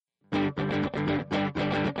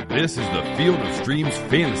This is the Field of Streams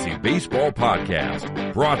Fantasy Baseball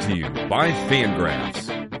Podcast, brought to you by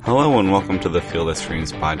Fangraphs. Hello and welcome to the Field of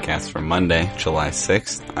Streams Podcast for Monday, July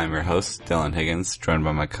 6th. I'm your host, Dylan Higgins, joined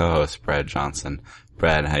by my co-host, Brad Johnson.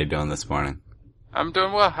 Brad, how you doing this morning? I'm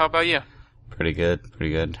doing well. How about you? Pretty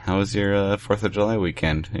good. How was your 4th of July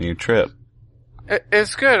weekend and your trip?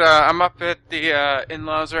 It's good. I'm up at the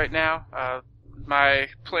in-laws right now. My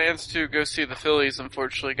plans to go see the Phillies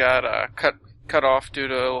unfortunately got cut off due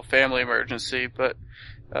to a little family emergency, but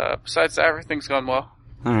besides that, everything's gone well.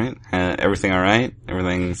 Alright. Everything alright?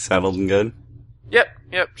 Everything settled and good?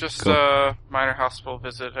 Yep. Just cool. Minor hospital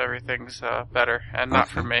visit. Everything's better, and not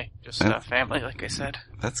for me, just family, like I said.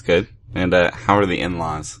 That's good. And how are the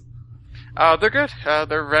in-laws? They're good.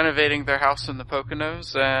 They're renovating their house in the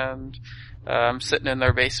Poconos, and I'm sitting in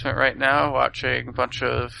their basement right now watching a bunch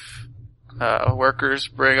of workers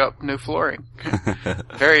bring up new flooring.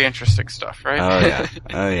 Very interesting stuff, right?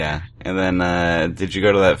 Oh yeah. And then, did you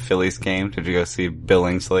go to that Phillies game? Did you go see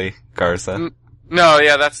Billingsley Garza? No,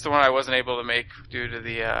 yeah, that's the one I wasn't able to make due to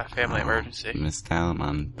the family emergency. Missed out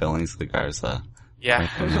on Billingsley Garza. Yeah.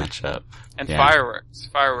 Matchup. And fireworks.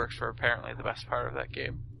 Fireworks were apparently the best part of that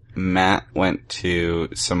game. Matt went to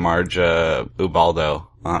Samardzija Ubaldo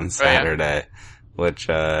on Saturday, which,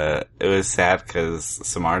 it was sad because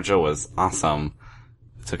Samardzija was awesome.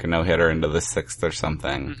 Took a no-hitter into the 6th or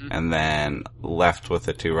something, and then left with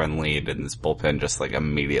a 2-run lead, and his bullpen just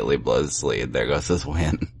immediately blows his lead. There goes his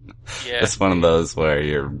win. Yeah. It's one of those where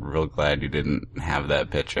you're real glad you didn't have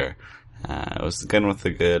that pitcher. It was good with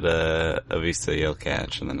a good, Avisa Yale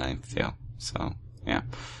catch in the 9th, too. So, yeah.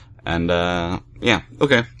 And,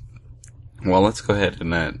 okay. Well, let's go ahead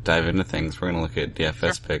and dive into things. We're going to look at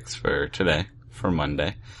DFS picks for today, for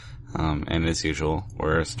Monday. And as usual,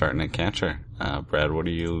 we're starting at catcher. Brad, what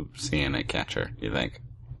are you seeing at catcher, you think?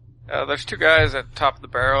 There's two guys at the top of the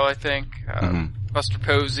barrel, I think. Buster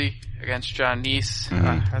Posey against John Neese.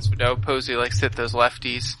 As we know, Posey likes to hit those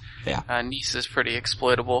lefties. Yeah. Neese is pretty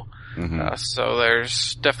exploitable. So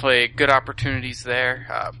there's definitely good opportunities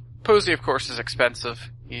there. Posey, of course, is expensive.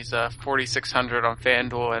 He's 4,600 on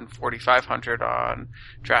FanDuel and 4,500 on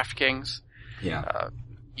DraftKings. Yeah.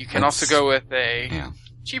 You can also go with a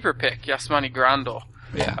cheaper pick, Yasmani Grandal.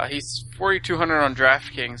 Yeah. He's 4,200 on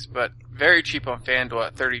DraftKings, but very cheap on FanDuel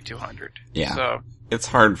at 3,200. Yeah. So it's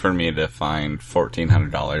hard for me to find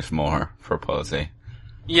 $1,400 more for Posey.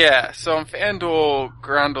 Yeah, so on FanDuel,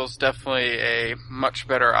 Grandal's definitely a much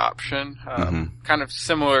better option. Kind of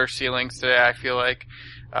similar ceilings today, I feel like.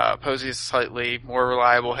 Posey's a slightly more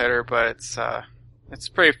reliable hitter, but it's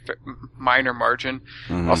pretty minor margin.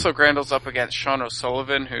 Also, Grandal's up against Sean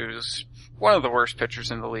O'Sullivan, who's one of the worst pitchers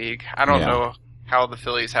in the league. I don't know how the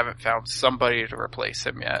Phillies haven't found somebody to replace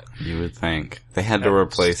him yet. You would think. They had to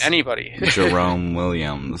replace anybody. Jerome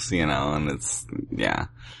Williams, and I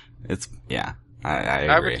agree.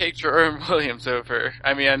 I would take Jerome Williams over.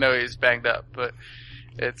 I mean, I know he's banged up, but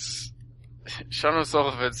Sean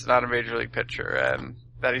O'Sullivan's not a major league pitcher, and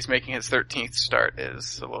that he's making his 13th start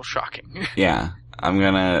is a little shocking. Yeah. I'm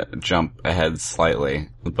gonna jump ahead slightly,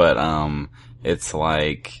 but, it's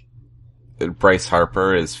like, Bryce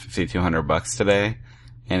Harper is $5,200 today,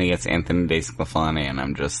 and he gets Anthony DeSclafani, and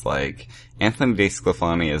I'm just like, Anthony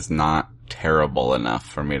DeSclafani is not terrible enough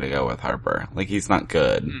for me to go with Harper. He's not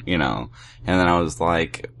good, And then I was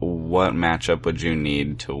like, what matchup would you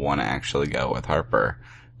need to want to actually go with Harper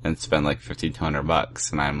and spend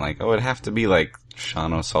 $5,200? And I'm like, oh, it'd have to be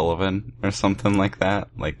Sean O'Sullivan or something like that.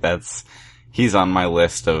 He's on my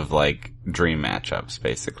list of dream matchups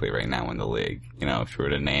basically right now in the league. If you were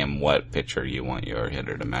to name what pitcher you want your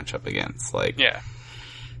hitter to match up against,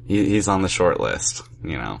 he's on the short list,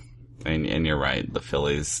 And you're right, the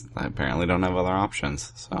Phillies apparently don't have other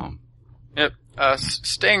options, so. Yep.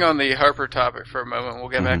 Staying on the Harper topic for a moment, we'll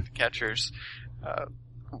get back to catchers.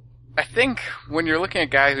 I think when you're looking at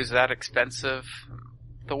a guy who's that expensive,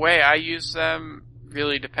 the way I use them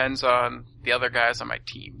really depends on the other guys on my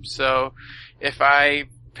team. So if I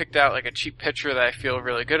picked out a cheap pitcher that I feel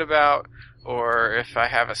really good about, or if I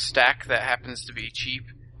have a stack that happens to be cheap,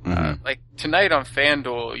 tonight on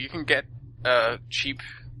FanDuel, you can get a cheap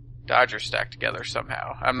Dodger stack together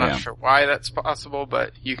somehow. I'm not sure why that's possible,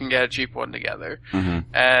 but you can get a cheap one together.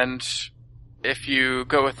 And if you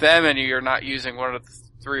go with them and you're not using one of the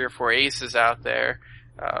 3 or 4 aces out there,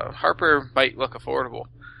 Harper might look affordable.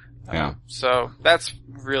 So that's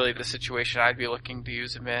really the situation I'd be looking to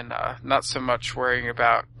use him in. Not so much worrying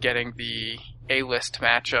about getting the A-list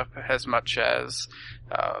matchup as much as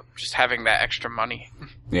just having that extra money.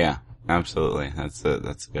 Yeah, absolutely. That's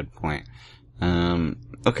a good point.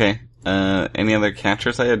 Okay. Any other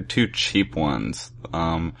catchers? I had 2 cheap ones.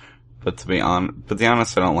 But to be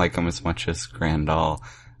honest, I don't like them as much as Grandal.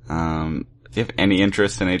 Do you have any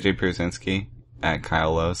interest in AJ Pierzynski at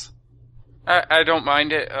Kyle Lowe's? I don't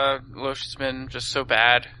mind it. Loesch has been just so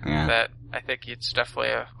bad that I think it's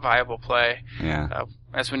definitely a viable play. Yeah.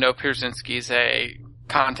 As we know, Pierzynski's a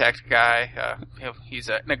contact guy. He's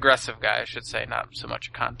an aggressive guy, I should say, not so much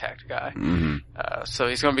a contact guy. Mm-hmm. So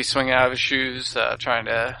he's going to be swinging out of his shoes, trying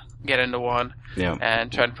to get into one,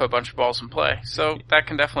 and trying to put a bunch of balls in play. So that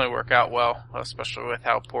can definitely work out well, especially with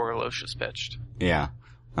how poor Loesch has pitched. Yeah.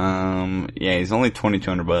 He's only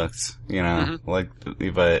 $2,200, you know,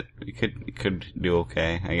 but he could do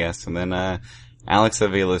okay, I guess. And then, Alex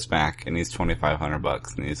Avila's back, and he's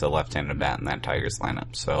 $2,500, and he's a left-handed bat in that Tigers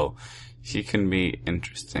lineup. So he can be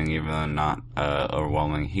interesting, even though not,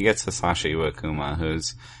 overwhelming. He gets Hisashi Iwakuma,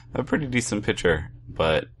 who's a pretty decent pitcher,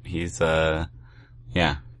 but he's, I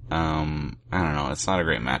don't know. It's not a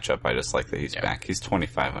great matchup. I just like that he's back. He's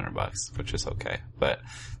 $2,500, which is okay. But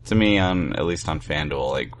to me, at least on FanDuel,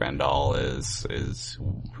 like Grandal is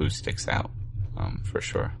who sticks out, for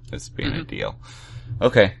sure. It's being a deal.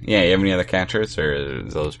 Okay. Yeah. You have any other catchers, or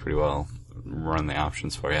is those pretty well run the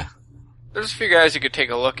options for you? There's a few guys you could take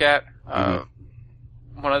a look at.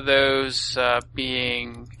 One of those,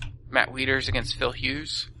 being Matt Wieters against Phil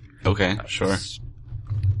Hughes. Okay. Sure.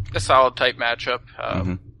 A solid type matchup.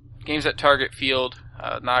 Game's at Target Field,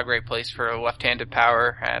 not a great place for a left-handed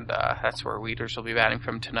power, and that's where Wieters will be batting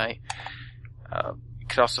from tonight. You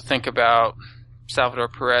could also think about Salvador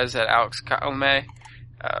Perez at Alex Colome.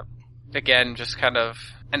 Again, just kind of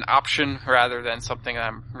an option rather than something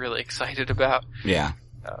I'm really excited about. Yeah.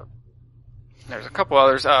 There's a couple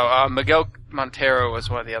others. Miguel Montero was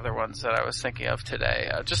one of the other ones that I was thinking of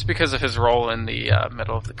today, just because of his role in the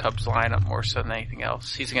middle of the Cubs lineup more so than anything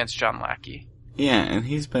else. He's against John Lackey. Yeah, and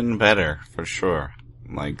he's been better, for sure.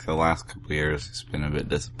 Like, the last couple of years, he's been a bit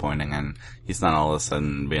disappointing, and he's not all of a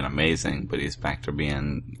sudden being amazing, but he's back to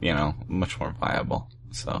being, much more viable.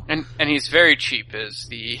 So. And he's very cheap is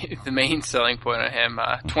the main selling point of him.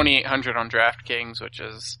 $2,800 on DraftKings, which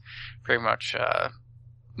is pretty much,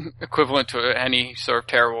 equivalent to any sort of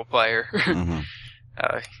terrible player.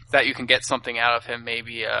 That you can get something out of him,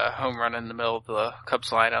 maybe a home run in the middle of the Cubs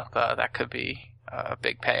lineup, that could be a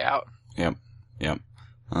big payout. Yep.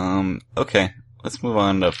 Okay, let's move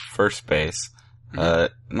on to first base.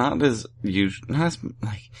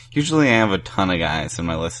 Usually I have a ton of guys in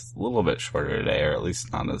my list. It's a little bit shorter today, or at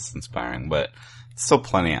least not as inspiring, but still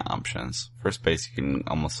plenty of options. First base, you can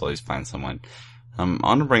almost always find someone. I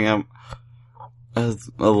want to bring up a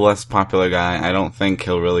less popular guy. I don't think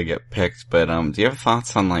he'll really get picked, but, do you have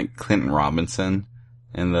thoughts on, like, Clinton Robinson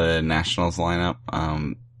in the Nationals lineup?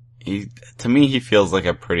 To me, he feels like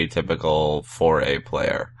a pretty typical 4A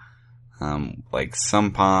player. Like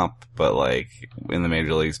some pop, but like in the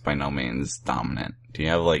major leagues by no means dominant. Do you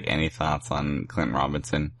have like any thoughts on Clinton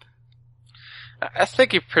Robinson? I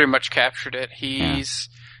think he pretty much captured it. He's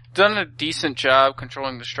done a decent job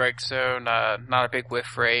controlling the strike zone, not a big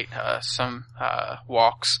whiff rate, some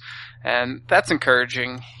walks, and that's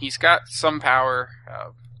encouraging. He's got some power.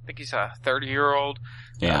 I think he's a 30-year-old.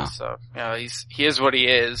 Yeah. So, he is what he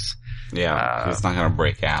is. Yeah. He's not gonna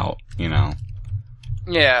break out,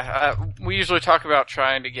 Yeah, we usually talk about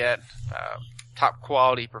trying to get top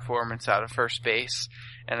quality performance out of first base,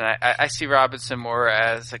 and I see Robinson more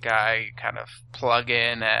as a guy you kind of plug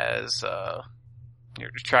in as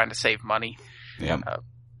you're trying to save money. Yeah.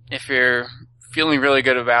 If you're feeling really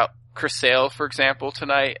good about Chris Sale, for example,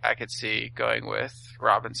 tonight, I could see going with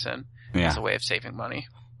Robinson as a way of saving money.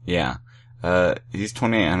 Yeah. He's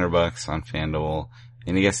 $2,800 on FanDuel.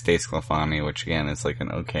 And he gets DeSclafani, which again is like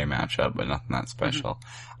an okay matchup, but nothing that special.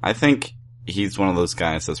 I think he's one of those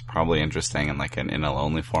guys that's probably interesting in like an NL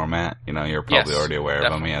only format. You're probably already aware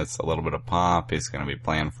of him. He has a little bit of pop. He's going to be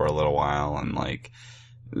playing for a little while and like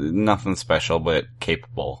nothing special, but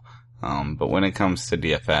capable. But when it comes to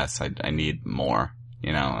DFS, I need more,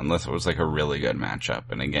 unless it was like a really good matchup.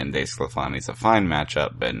 And again, DeSclafani's a fine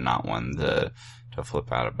matchup, but not one to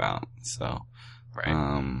flip out about. So,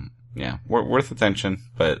 right. Yeah, worth attention,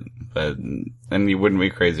 but and you wouldn't be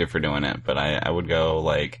crazy for doing it, but I would go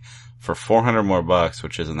like for $400 more,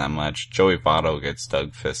 which isn't that much. Joey Votto gets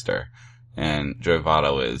Doug Fister, and Joey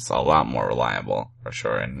Votto is a lot more reliable for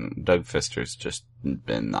sure, and Doug Fister's just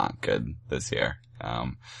been not good this year.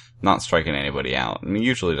 Not striking anybody out. I mean, he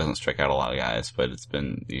usually doesn't strike out a lot of guys, but it's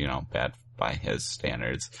been, bad by his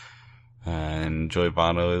standards. And Joey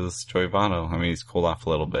Votto is Joey Votto. I mean, he's cooled off a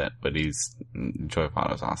little bit, but Joey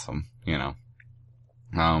Votto's awesome,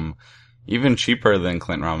 even cheaper than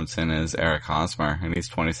Clint Robinson is Eric Hosmer, and he's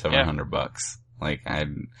 $2,700.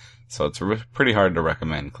 So it's pretty hard to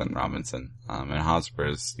recommend Clint Robinson. And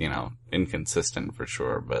Hosmer's, inconsistent for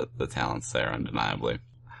sure, but the talent's there undeniably.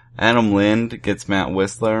 Adam Lind gets Matt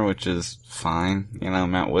Whistler, which is fine.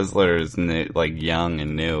 Matt Whistler is young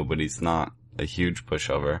and new, but he's not a huge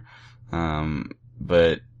pushover.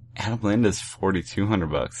 But Adam Lind is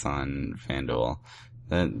 $4,200 on FanDuel.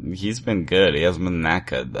 He's been good. He hasn't been that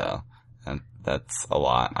good though. That's a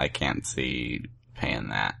lot. I can't see paying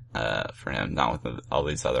that, for him, not with all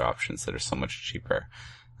these other options that are so much cheaper.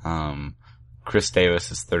 Chris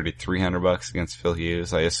Davis is $3,300 against Phil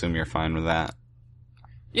Hughes. I assume you're fine with that.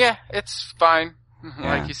 Yeah, it's fine.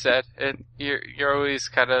 Yeah. Like you said, you're always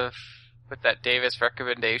kind of, with that Davis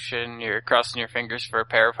recommendation, you're crossing your fingers for a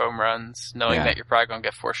pair of home runs, knowing that you're probably going to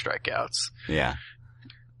get 4 strikeouts. Yeah.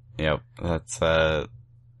 Yep. That's,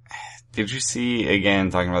 did you see,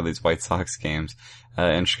 again, talking about these White Sox games,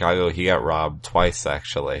 in Chicago, he got robbed twice,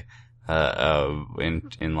 actually,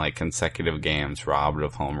 in consecutive games, robbed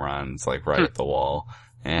of home runs, right at the wall.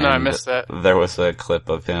 And no, I missed that. There was a clip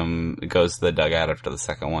of him, goes to the dugout after the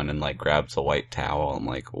second one and grabs a white towel and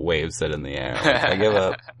waves it in the air. I give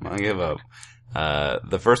up.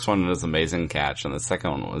 The first one was an amazing catch and the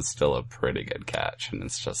second one was still a pretty good catch, and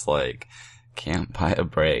it's just can't buy a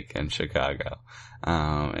break in Chicago.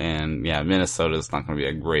 And yeah, Minnesota's not going to be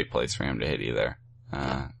a great place for him to hit either.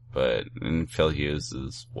 But Phil Hughes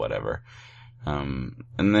is whatever. And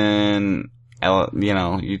then,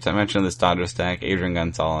 you mentioned this Dodger stack. Adrian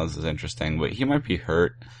Gonzalez is interesting, but he might be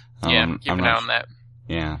hurt. Keep an eye on that.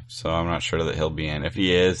 Yeah, so I'm not sure that he'll be in. If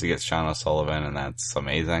he is, he gets Sean O'Sullivan, and that's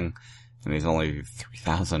amazing. And he's only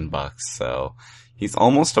 $3,000, so he's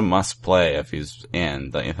almost a must play if he's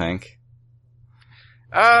in, don't you think?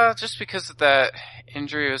 Just because of that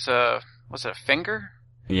injury, was it a finger?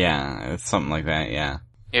 Yeah, it's something like that, yeah.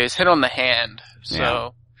 Yeah, he's hit on the hand,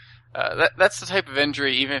 so, that's the type of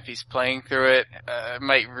injury, even if he's playing through it,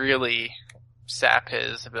 might really sap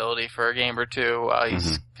his ability for a game or two while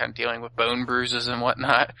he's kind of dealing with bone bruises and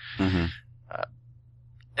whatnot. And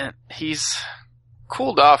he's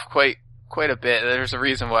cooled off quite a bit. There's a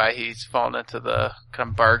reason why he's fallen into the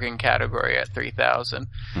kind of bargain category at 3,000.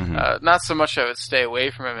 Not so much I would stay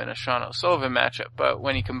away from him in a Sean O'Sullivan matchup, but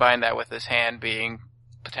when you combine that with his hand being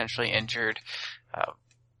potentially injured,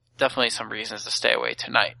 definitely some reasons to stay away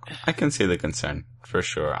tonight. I can see the concern, for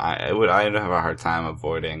sure. I'd have a hard time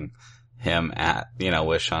avoiding him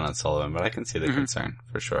with Sean O'Sullivan, but I can see the concern,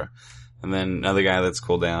 for sure. And then another guy that's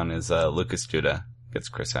cooled down is, Lucas Duda gets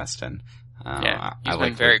Chris Heston. He's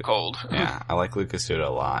been very cold. Yeah, I like Lucas Duda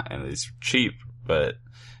a lot, and he's cheap, but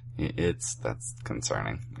that's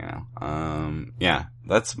concerning, Yeah,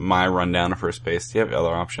 that's my rundown of first base. Do you have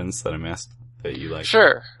other options that I missed that you like?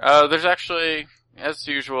 Sure. There's actually, as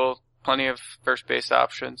usual, plenty of first base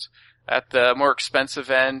options. At the more expensive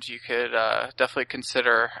end, you could definitely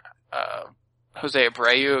consider Jose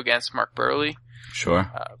Abreu against Mark Burley.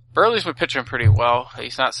 Sure. Burley's been pitching pretty well.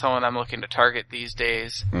 He's not someone I'm looking to target these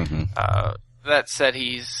days. That said,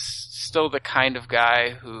 he's still the kind of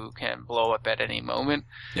guy who can blow up at any moment.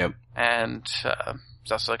 Yep. And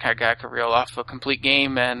he's also the kind of guy who can reel off a complete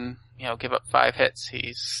game and give up 5 hits.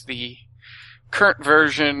 He's the current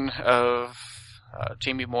version of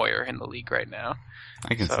Jamie Moyer in the league right now.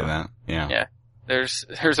 I can see that. Yeah. Yeah.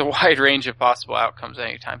 There's a wide range of possible outcomes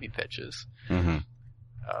anytime he pitches.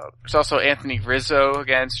 There's also Anthony Rizzo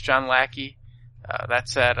against John Lackey.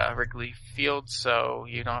 That's at Wrigley Field, so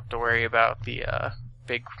you don't have to worry about the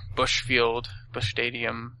big Busch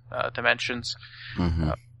Stadium dimensions.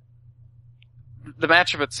 The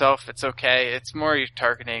matchup itself, it's okay. It's more you're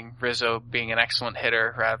targeting Rizzo being an excellent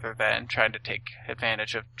hitter rather than trying to take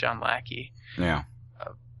advantage of John Lackey. Yeah.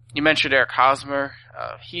 You mentioned Eric Hosmer.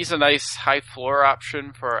 He's a nice high floor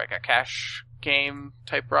option for a cash game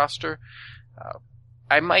type roster.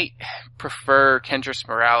 I might prefer Kendrys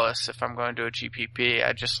Morales if I'm going to a GPP.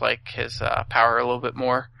 I just like his power a little bit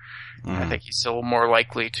more. I think he's still more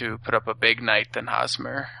likely to put up a big night than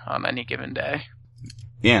Hosmer on any given day.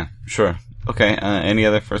 Yeah, sure. Okay, any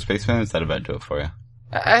other first baseman? Is that about do it for you?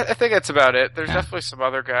 I think that's about it. There's definitely some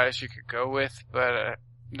other guys you could go with, but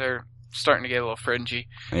they're starting to get a little fringy.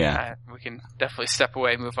 Yeah. We can definitely step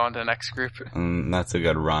away, move on to the next group. That's a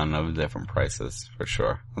good run of different prices, for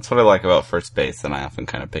sure. That's what I like about first base, and I often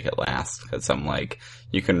kind of pick it last, because I'm like,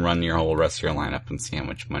 you can run your whole rest of your lineup and see how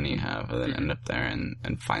much money you have, and then end up there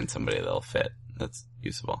and find somebody that'll fit. That's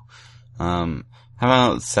useful. How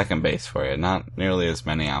about second base for you? Not nearly as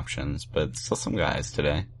many options, but still some guys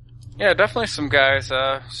today. Yeah, definitely some guys.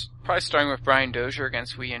 Probably starting with Brian Dozier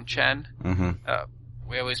against Wei Yin Chen.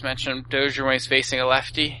 we always mention Dozier when he's facing a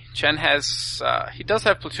lefty. Chen has, he does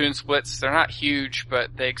have platoon splits. They're not huge,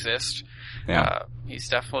 but they exist. Yeah. He's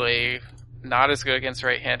definitely not as good against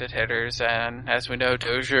right-handed hitters, and as we know,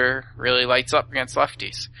 Dozier really lights up against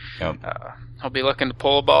lefties. Yep. He'll be looking to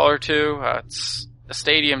pull a ball or two. It's a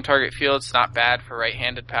stadium target field. It's not bad for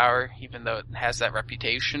right-handed power, even though it has that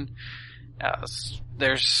reputation.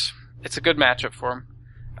 It's a good matchup for him.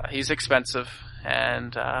 He's expensive,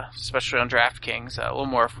 and especially on DraftKings, a little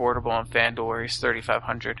more affordable on FanDuel, where he's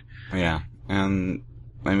 $3,500. Yeah, and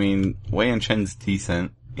I mean, Wei and Chen's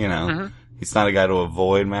decent. You know, Mm-hmm. he's not a guy to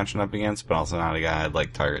avoid matching up against, but also not a guy I'd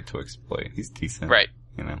like target to exploit. He's decent, Right.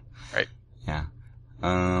 You know, Right. Yeah.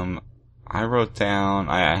 I wrote down.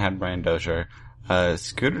 I had Brian Dozier.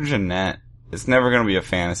 Scooter Gennett is never going to be a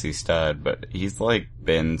fantasy stud, but he's like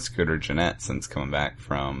been Scooter Gennett since coming back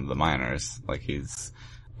from the minors. Like he's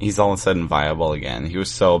all of a sudden viable again. He was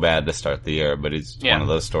so bad to start the year, but he's one of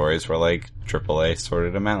those stories where like AAA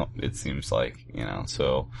sorted him out, it seems like, you know.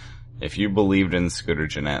 So if you believed in Scooter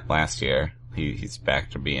Gennett last year, he's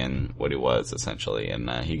back to being what he was essentially, and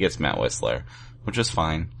he gets Matt Whistler, which is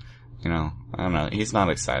fine. You know, I don't know. He's not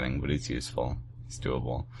exciting, but he's useful. He's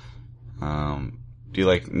doable. Do you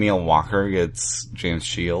like Neil Walker gets James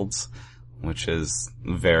Shields, which is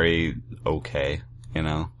very okay, you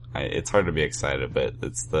know? It's hard to be excited, but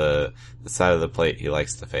it's the side of the plate he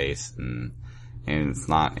likes to face, and it's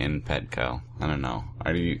not in Petco. I don't know.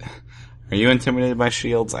 Are you intimidated by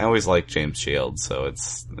Shields? I always like James Shields, so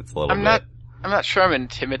it's a little I'm not sure I'm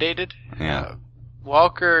intimidated. Yeah.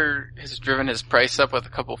 Walker has driven his price up with a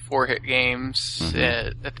couple 4-hit games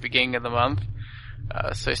at the beginning of the month.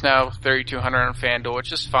 So he's now $3,200 on FanDuel,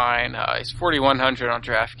 which is fine. He's $4,100 on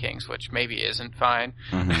DraftKings, which maybe isn't fine.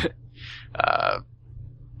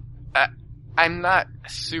 I'm not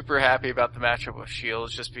super happy about the matchup with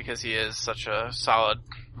Shields just because he is such a solid,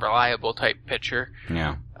 reliable type pitcher.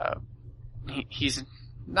 Yeah. He's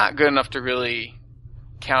not good enough to really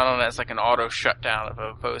count on as like an auto shutdown of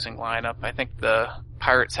an opposing lineup. I think the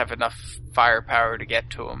Pirates have enough firepower to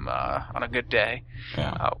get to him on a good day.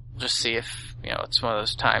 Yeah. We'll just see if it's one of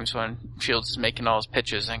those times when Shields is making all his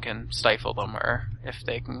pitches and can stifle them, or if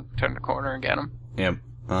they can turn the corner and get him. Yep.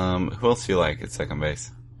 Who else do you like at second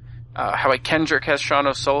base? Howie Kendrick has Sean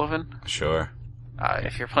O'Sullivan. Sure.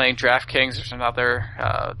 If you're playing DraftKings, there's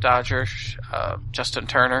another Dodger, Justin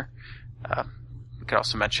Turner. We could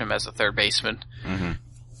also mention him as a third baseman.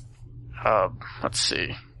 Let's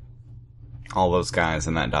see. All those guys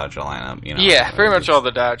in that Dodger lineup, you know. Yeah, pretty much all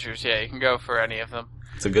the Dodgers. Yeah, you can go for any of them.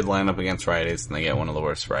 It's a good lineup against righties, and they get one of the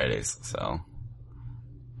worst righties, so.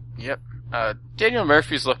 Yep. Daniel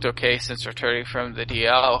Murphy's looked okay since returning from the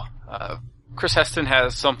DL. Chris Heston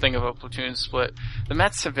has something of a platoon split. The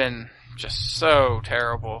Mets have been just so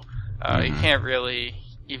terrible. You can't really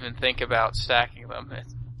even think about stacking them.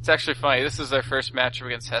 It's actually funny. This is their first matchup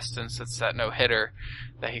against Heston since that no-hitter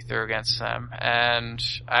that he threw against them. And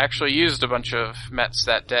I actually used a bunch of Mets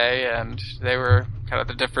that day, and they were kind of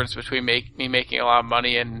the difference between me making a lot of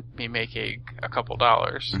money and me making a couple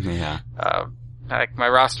dollars. Yeah. Like my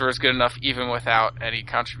roster was good enough even without any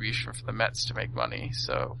contribution from the Mets to make money,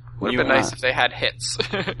 so it would have been nice if they had hits.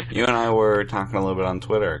 You and I were talking a little bit on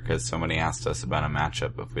Twitter because somebody asked us about a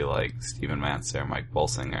matchup if we like Steven Matz or Mike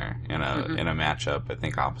Bolsinger in a matchup, I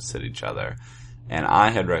think opposite each other. And I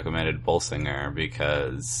had recommended Bolsinger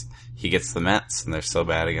because he gets the Mets and they're so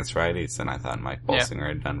bad against righties, and I thought Mike Bolsinger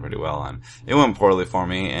had done pretty well. And it went poorly for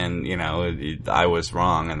me, and I was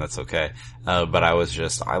wrong, and that's okay. But I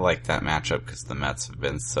like that matchup because the Mets have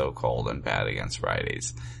been so cold and bad against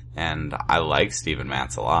righties. And I like Steven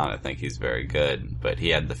Matz a lot. I think he's very good, but he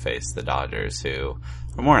had to face the Dodgers, who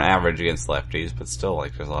are more average against lefties, but still,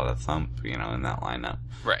 like, there's a lot of thump, in that lineup.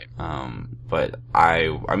 Right. But I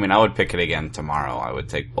would pick it again tomorrow. I would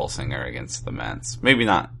take Bolsinger against the Mets. Maybe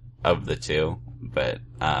not of the two, but,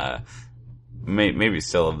 maybe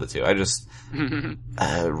still of the two. I just,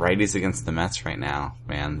 righties against the Mets right now,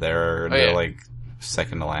 man. They're like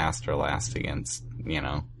second to last or last against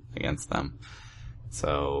them.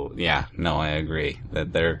 So, yeah, no, I agree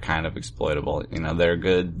that they're kind of exploitable. Their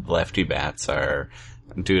good lefty bats are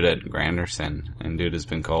Duda and Granderson, and Duda's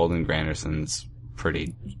been cold and Granderson's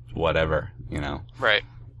pretty whatever, Right.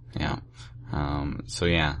 Yeah. So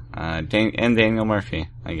yeah, and Daniel Murphy,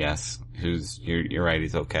 I guess, who's, you're right,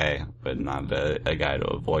 he's okay, but not a guy to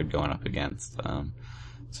avoid going up against. So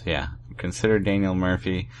yeah, consider Daniel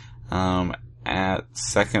Murphy. At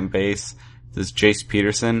second base, does Jace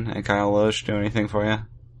Peterson and Kyle Loesch do anything for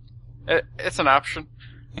you? It's an option.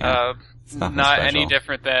 Yeah, not any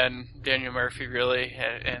different than Daniel Murphy, really,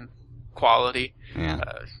 in quality. Yeah.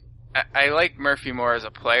 I like Murphy more as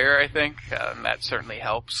a player, I think, and that certainly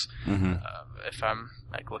helps if I'm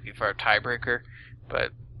like looking for a tiebreaker.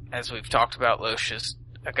 But as we've talked about, Loesch is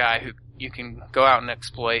a guy who you can go out and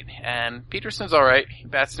exploit, and Peterson's alright. He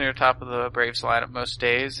bats near the top of the Braves lineup most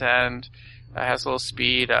days, and has a little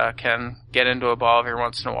speed, can get into a ball every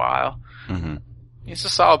once in a while. He's a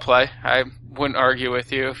solid play. I wouldn't argue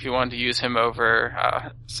with you if you wanted to use him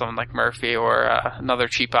over someone like Murphy or another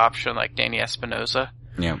cheap option like Danny Espinosa.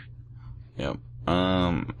 Yep.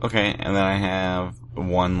 Okay, and then I have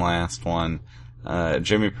one last one.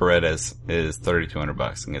 Jimmy Paredes is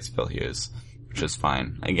 $3,200 and gets Phil Hughes, which is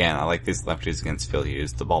fine. Again, I like these lefties against Phil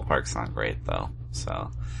Hughes. The ballpark's not great though,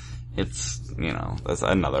 so it's, that's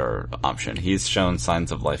another option. He's shown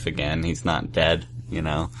signs of life again. He's not dead,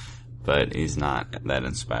 but he's not that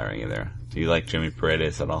inspiring either. Do you like Jimmy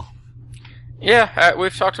Paredes at all? Yeah,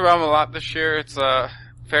 we've talked about him a lot this year. It's a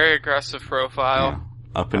very aggressive profile. Yeah.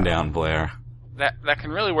 Up and down Blair. That can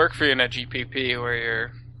really work for you in a GPP where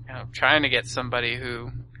you're trying to get somebody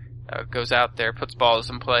who goes out there, puts balls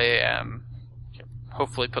in play, and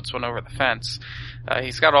hopefully puts one over the fence.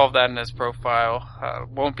 He's got all of that in his profile.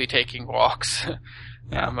 Won't be taking walks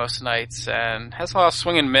most nights, and has a lot of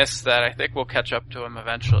swing and miss that I think will catch up to him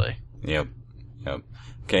eventually. Yep.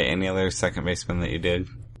 Okay, any other second baseman that you did?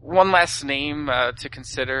 One last name to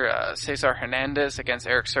consider, Cesar Hernandez against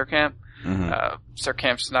Eric Surkamp.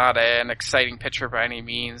 Surkamp's not an exciting pitcher by any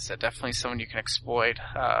means. Definitely someone you can exploit.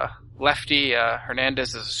 Lefty,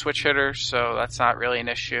 Hernandez is a switch hitter, so that's not really an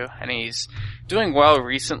issue. And he's doing well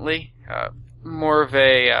recently. More of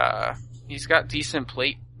he's got decent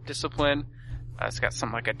plate discipline. He's got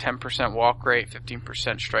something like a 10% walk rate, 15%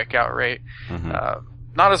 strikeout rate.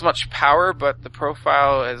 Not as much power, but the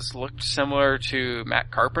profile has looked similar to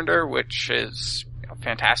Matt Carpenter, which is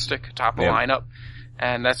fantastic, top of lineup.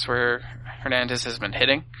 And that's where Hernandez has been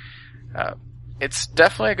hitting. It's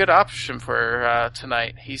definitely a good option for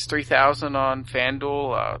tonight. He's 3,000 on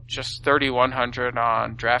FanDuel, just 3,100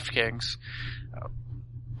 on DraftKings.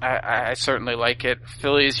 I certainly like it.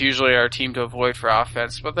 Phillies usually are a team to avoid for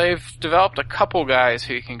offense, but they've developed a couple guys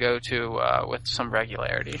who you can go to with some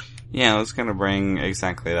regularity. Yeah, I was going to bring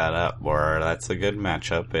exactly that up, where that's a good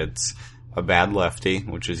matchup. It's a bad lefty,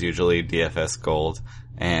 which is usually DFS gold.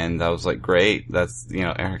 And I was like, great, that's,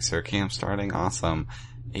 Eric Surkamp starting, awesome.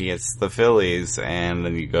 He gets the Phillies, and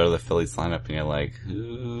then you go to the Phillies lineup and you're like,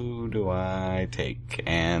 who do I take?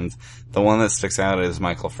 And the one that sticks out is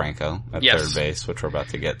Michael Franco at third base, which we're about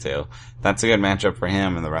to get to. That's a good matchup for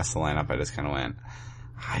him, and the rest of the lineup I just kind of went,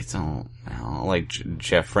 I don't know. Like,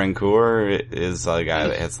 Jeff Francoeur is a guy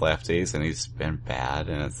that hits lefties, and he's been bad,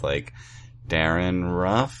 and it's like, Darren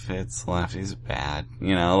Ruff, it's lefties bad.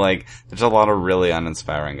 There's a lot of really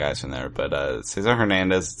uninspiring guys from there, but Cesar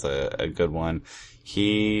Hernandez is a good one.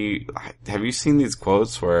 Have you seen these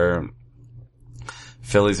quotes where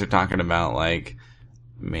Phillies are talking about, like,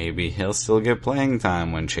 maybe he'll still get playing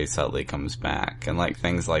time when Chase Utley comes back, and, like,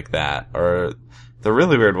 things like that? Or the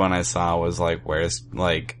really weird one I saw was, like,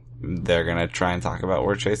 they're gonna try and talk about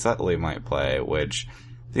where Chase Utley might play, which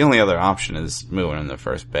the only other option is moving him to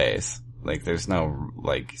first base. Like, there's no,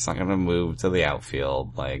 he's not gonna move to the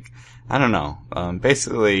outfield. I don't know.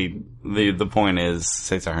 Basically, the point is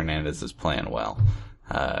Cesar Hernandez is playing well,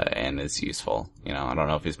 and is useful. I don't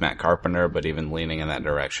know if he's Matt Carpenter, but even leaning in that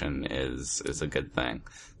direction is a good thing.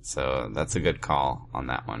 So that's a good call on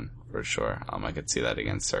that one, for sure. I could see that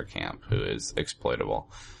against Surkamp, who is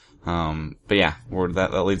exploitable. But yeah,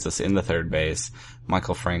 that leads us into third base.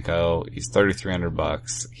 Michael Franco, he's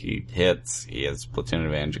 $3,300. He hits. He has platoon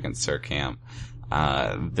advantage against Surkamp.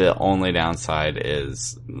 The only downside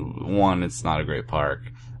is, one, it's not a great park,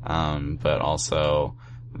 but also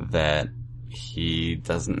that he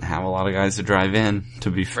doesn't have a lot of guys to drive in,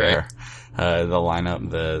 to be fair. The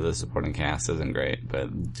lineup, the supporting cast isn't great,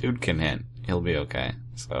 but dude can hit. He'll be okay.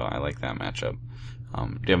 So I like that matchup.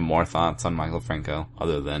 Do you have more thoughts on Michael Franco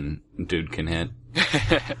other than dude can hit?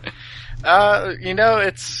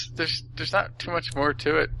 There's not too much more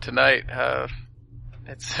to it tonight.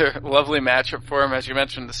 It's a lovely matchup for him. As you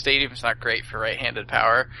mentioned, the stadium's not great for right-handed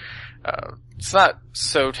power. It's not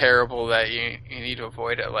so terrible that you need to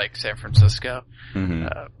avoid it like San Francisco.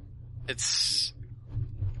 It's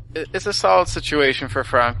a solid situation for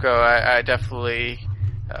Franco. I definitely,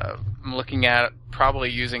 I'm looking at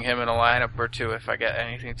probably using him in a lineup or two if I get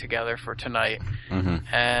anything together for tonight.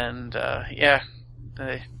 And,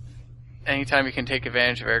 anytime you can take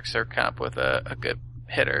advantage of Eric Surkamp with a good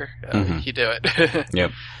hitter, you do it.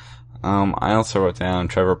 Yep. I also wrote down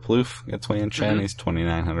Trevor Plouffe gets Wei Chen. He's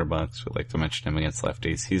 $2,900. We'd like to mention him against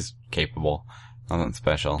lefties. He's capable. Nothing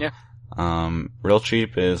special. Yeah. Real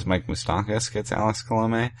cheap is Mike Moustakas gets Alex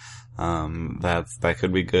Colome. That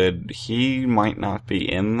could be good. He might not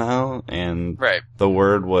be in though, and Right. the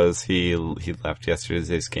word was he left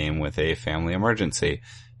yesterday's game with a family emergency,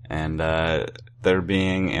 and they're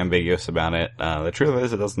being ambiguous about it. The truth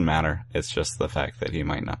is it doesn't matter. It's just the fact that he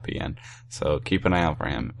might not be in. So keep an eye out for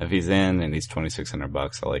him. If he's in and he's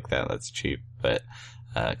 $2,600, I like that. That's cheap, but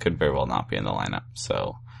could very well not be in the lineup.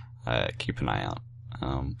 So keep an eye out.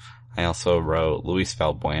 I also wrote Luis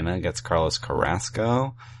Valbuena gets Carlos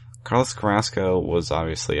Carrasco. Carlos Carrasco was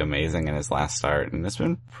obviously amazing in his last start, and it's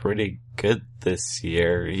been pretty good this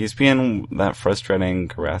year. He's being that frustrating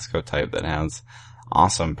Carrasco type that has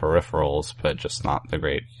awesome peripherals, but just not the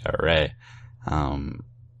great ERA. And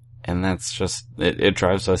that's just, it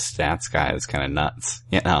drives us stats guys kind of nuts,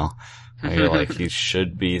 you know? You're like, he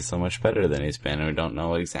should be so much better than he's been, and we don't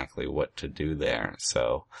know exactly what to do there.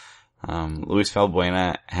 So, Luis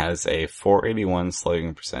Valbuena has a .481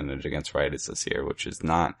 slugging percentage against righties this year, which is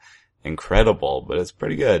not incredible, but it's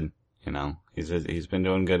pretty good. You know, he's been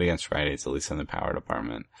doing good against righties, at least in the power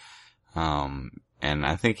department. And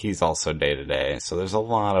I think he's also day to day, so there's a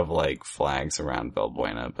lot of like flags around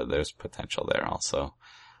Valbuena, but there's potential there also.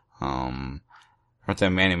 Right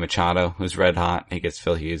there, Manny Machado, who's red hot. He gets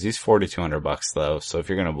Phil Hughes. He's $4,200 though, so if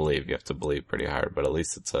you're gonna believe, you have to believe pretty hard, but at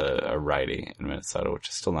least it's a righty in Minnesota, which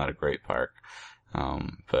is still not a great park.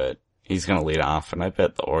 But he's gonna lead off, and I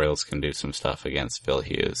bet the Orioles can do some stuff against Phil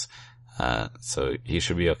Hughes. So he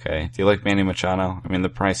should be okay. Do you like Manny Machado? I mean, the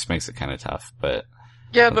price makes it kinda tough, but...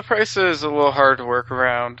 Yeah, the price is a little hard to work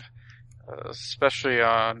around, especially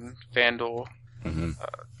on FanDuel. Mm-hmm.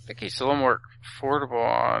 I think he's a little more affordable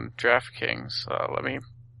on DraftKings. Let me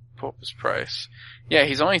pull up his price. Yeah,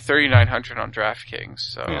 he's only $3,900 on DraftKings,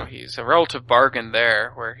 so he's a relative bargain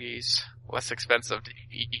there, where he's less expensive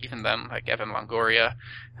even than like Evan Longoria.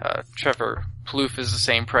 Trevor Plouffe is the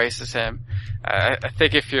same price as him. I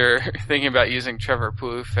think if you're thinking about using Trevor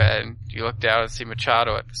Plouffe and you look down and see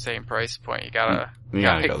Machado at the same price point, you gotta go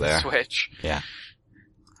make there. the switch. Yeah.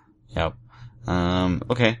 Yep.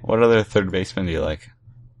 Okay, what other third baseman do you like?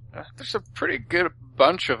 There's a pretty good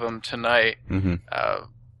bunch of them tonight. Mm-hmm.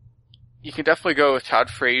 You can definitely go with Todd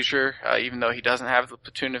Frazier, even though he doesn't have the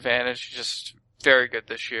platoon advantage. He's just very good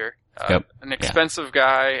this year. An expensive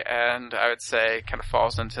guy, and I would say kind of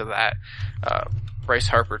falls into that Bryce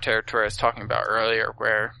Harper territory I was talking about earlier,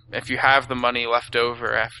 where if you have the money left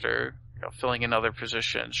over after filling in other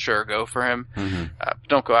positions, sure, go for him. Mm-hmm.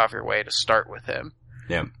 Don't go out of your way to start with him.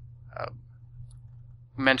 Yep.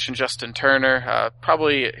 Mentioned Justin Turner.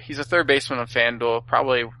 Probably he's a third baseman on FanDuel.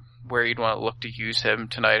 Probably where you'd want to look to use him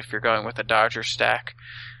tonight if you're going with a Dodger stack.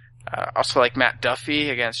 Also like Matt Duffy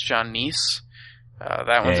against John Neese.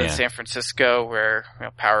 That one's in San Francisco, where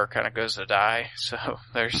power kind of goes to die, so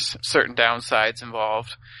there's certain downsides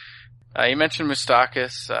involved. You mentioned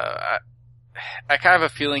Moustakas. I kind of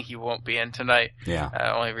have a feeling he won't be in tonight. Yeah.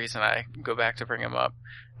 Only reason I go back to bring him up.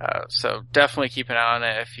 So definitely keep an eye on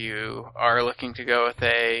it if you are looking to go with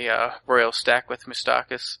a Royal stack with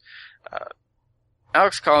Moustakas.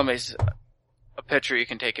 Alex Colome's a pitcher you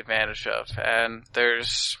can take advantage of, and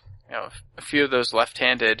there's a few of those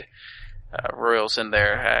left-handed Royals in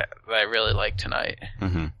there that I really like tonight.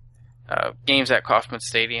 Mm-hmm. Games at Kauffman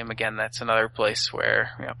Stadium, again, that's another place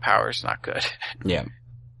where power's not good. Yeah.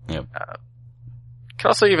 Yep. Could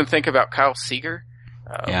also even think about Kyle Seager.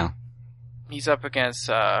 Yeah. He's up against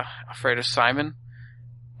Alfredo Simon,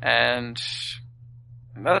 and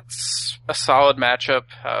that's a solid matchup.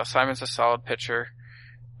 Simon's a solid pitcher.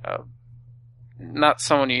 Not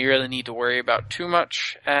someone you really need to worry about too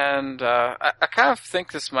much, and I kind of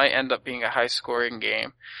think this might end up being a high-scoring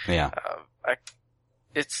game. Yeah.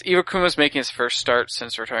 It's Iwakuma's making his first start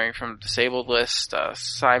since returning from the disabled list.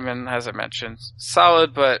 Simon, as I mentioned,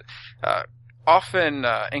 solid, but often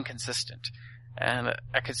inconsistent, and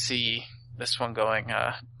I could see this one going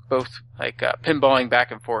both like pinballing back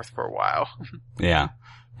and forth for a while. Yeah.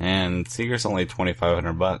 And Seager's only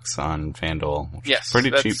 $2,500 on FanDuel, which yes, is pretty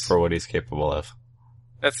cheap for what he's capable of.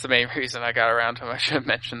 That's the main reason I got around to him. I should have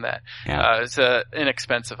mentioned that. Yeah. It's an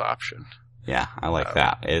inexpensive option. Yeah, I like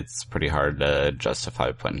that. It's pretty hard to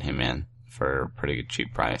justify putting him in for a pretty good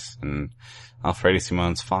cheap price. And Alfredo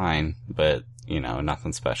Simone's fine, but,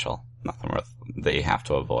 nothing special. Nothing that you have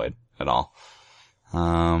to avoid at all.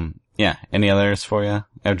 Yeah, any others for you?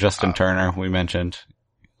 Justin Turner, we mentioned.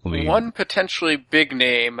 One potentially big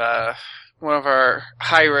name, one of our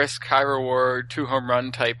high risk, high reward, 2-home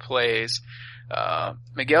run type plays,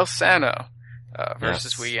 Miguel Sano,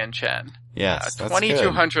 versus Wei Yin Chen. Yes, that's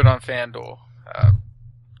 $2,200 on FanDuel.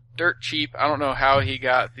 Dirt cheap. I don't know how he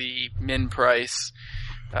got the min price.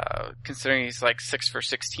 considering he's like 6 for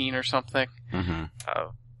 16 or something. Mm-hmm.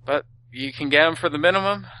 But you can get him for the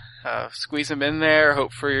minimum, squeeze him in there,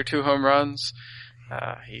 hope for your 2 home runs.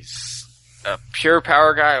 He's a pure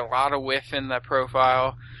power guy, a lot of whiff in that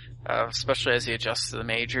profile, especially as he adjusts to the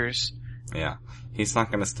majors. Yeah. He's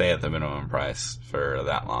not going to stay at the minimum price for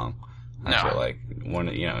that long. I feel like when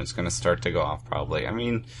it's going to start to go off probably. I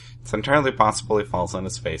mean, it's entirely possible he falls on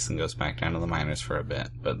his face and goes back down to the minors for a bit,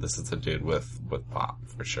 but this is a dude with pop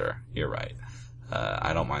for sure. You're right.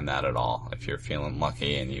 I don't mind that at all. If you're feeling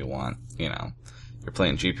lucky and you want, you're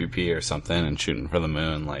playing GPP or something and shooting for the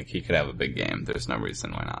moon, like he could have a big game. There's no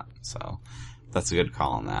reason why not. So that's a good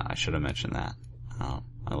call on that. I should have mentioned that.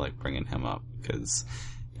 I like bringing him up because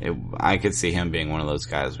I could see him being one of those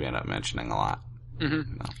guys we end up mentioning a lot.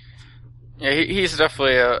 Mm-hmm. Yeah, he's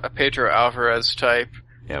definitely a Pedro Alvarez type.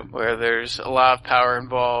 Yep. Where there's a lot of power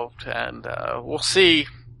involved, and we'll see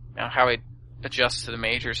how he adjusts to the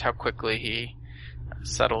majors, how quickly he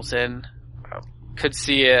settles in. Could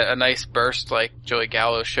see a nice burst like Joey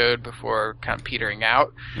Gallo showed before kind of petering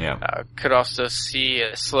out. Yeah. Could also see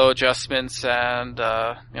slow adjustments and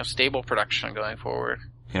stable production going forward.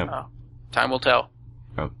 Yep. Time will tell.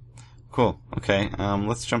 Oh. Cool. Okay.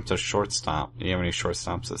 Let's jump to shortstop. Do you have any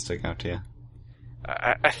shortstops that stick out to you?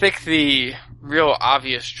 I think the real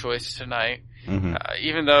obvious choice tonight,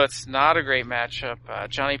 even though it's not a great matchup,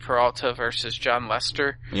 Johnny Peralta versus John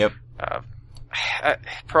Lester. Yep.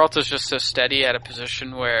 Peralta's just so steady at a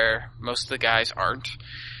position where most of the guys aren't.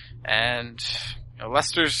 And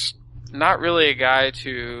Lester's not really a guy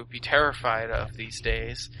to be terrified of these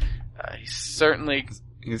days. He's certainly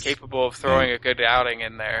capable of throwing a good outing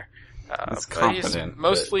in there. He's but confident. He's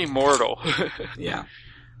mostly mortal. Yeah.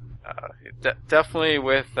 Definitely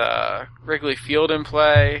with Wrigley Field in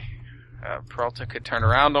play, Peralta could turn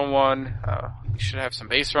around on one. He should have some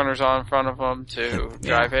base runners on in front of him to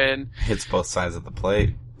drive in. Hits both sides of the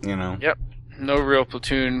plate, Yep. No real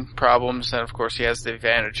platoon problems, and of course he has the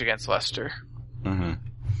advantage against Lester. Mm-hmm.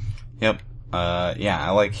 Yep. I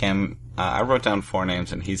like him. I wrote down 4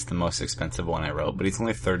 names, and he's the most expensive one I wrote, but he's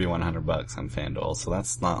only $3,100 on FanDuel, so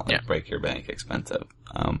that's not like break your bank expensive.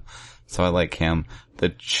 So I like him. The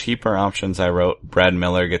cheaper options I wrote, Brad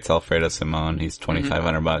Miller gets Alfredo Simon. He's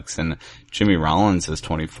 $2,500, and Jimmy Rollins is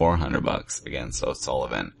 $2,400 against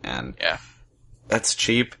O'Sullivan. And that's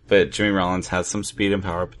cheap, but Jimmy Rollins has some speed and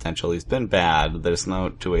power potential. He's been bad. There's no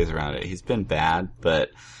 2 ways around it. He's been bad,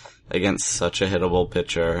 but against such a hittable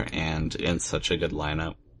pitcher and in such a good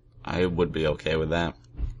lineup, I would be okay with that.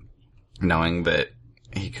 Knowing that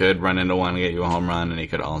he could run into one and get you a home run, and he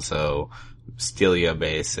could also steal you a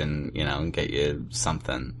base and, get you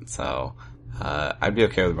something. So, I'd be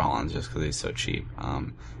okay with Rollins just because he's so cheap.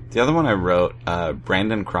 The other one I wrote,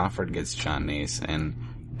 Brandon Crawford gets John Neese, and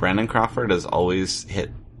Brandon Crawford has always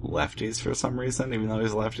hit lefties for some reason, even though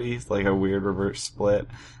he's lefty. He's like a weird reverse split.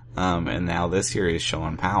 And now this year he's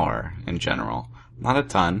showing power in general. Not a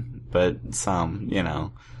ton, but some,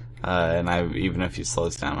 and even if he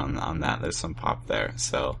slows down on that, there's some pop there.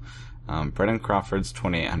 So, Brendan Crawford's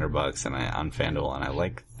 $2,800 on FanDuel, and I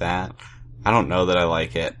like that. I don't know that I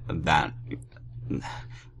like it that.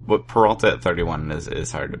 But Peralta at 31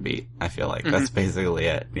 is hard to beat. I feel like that's basically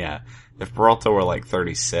it. Yeah, if Peralta were like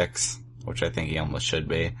 36, which I think he almost should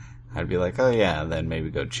be, I'd be like, oh yeah, then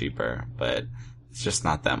maybe go cheaper. But it's just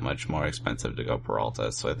not that much more expensive to go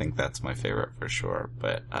Peralta, so I think that's my favorite for sure.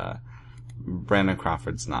 But Brandon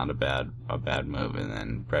Crawford's not a bad move, and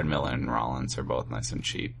then Brad Miller and Rollins are both nice and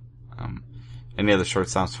cheap. Any other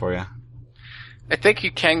shortstops for you? I think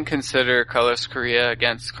you can consider Carlos Correa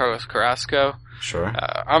against Carlos Carrasco. Sure.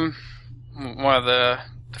 I'm one of the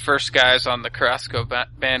first guys on the Carrasco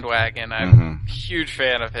bandwagon. I'm a huge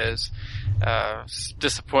fan of his.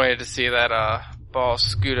 Disappointed to see that ball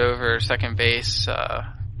scoot over second base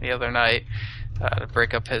the other night to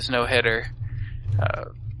break up his no-hitter.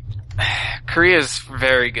 Correa's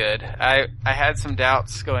very good. I had some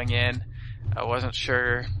doubts going in. I wasn't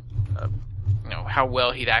sure how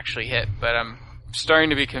well he'd actually hit, but I'm starting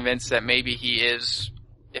to be convinced that maybe he is,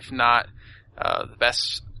 if not the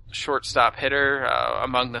best shortstop hitter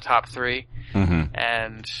among the top 3.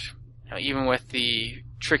 And even with the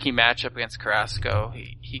tricky matchup against Carrasco,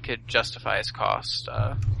 he could justify his cost.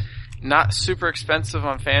 Not super expensive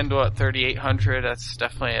on FanDuel at $3,800. That's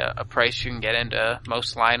definitely a price you can get into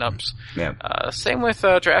most lineups. Yeah. Same with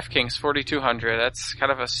DraftKings, $4,200. That's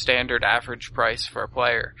kind of a standard average price for a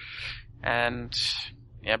player. And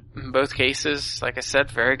in both cases, like I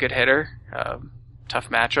said, very good hitter. Tough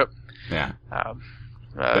matchup. Yeah.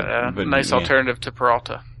 But nice alternative to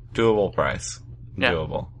Peralta. Doable price. Yeah.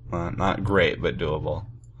 Doable. Not great, but doable.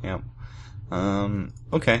 Yep.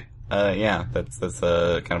 Okay. Yeah, that's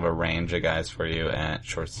a kind of a range of guys for you at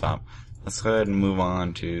shortstop. Let's go ahead and move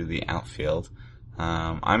on to the outfield.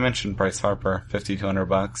 I mentioned Bryce Harper,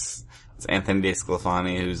 $5,200. It's Anthony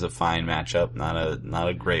DeSclafani, who's a fine matchup, not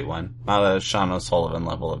a great one. Not a Sean O'Sullivan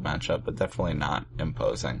level of matchup, but definitely not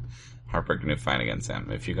imposing. Harper can do fine against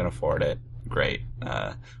him. If you can afford it, great.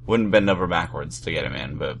 Wouldn't bend over backwards to get him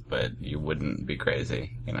in, but you wouldn't be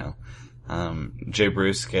crazy, you know. Jay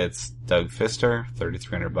Bruce gets Doug Fister,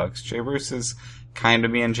 $3,300. Jay Bruce is kind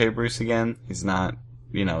of being Jay Bruce again. He's not,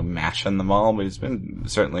 you know, mashing the ball, but he's been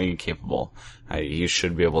certainly capable. He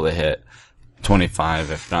should be able to hit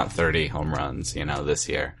 25, if not 30 home runs, you know, this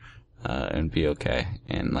year, and be okay.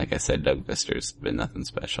 And like I said, Doug Fister's been nothing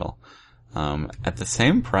special. At the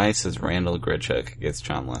same price as Randall Grichuk gets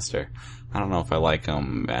John Lester. I don't know if I like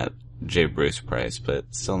him at Jay Bruce price, but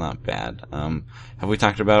still not bad. Have we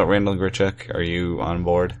talked about Randall Grichuk? Are you on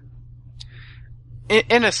board?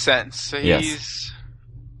 In a sense. He's yes.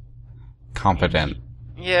 Competent.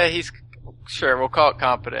 Yeah, he's sure, we'll call it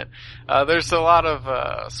competent. There's a lot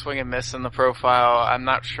of swing and miss in the profile. I'm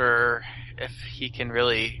not sure if he can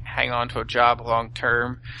really hang on to a job long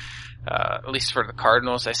term. At least for the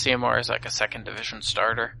Cardinals, I see him more as like a second division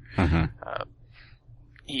starter. Mm-hmm.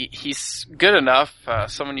 He's good enough,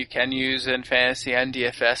 someone you can use in fantasy and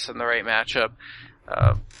DFS in the right matchup.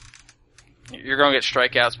 You're going to get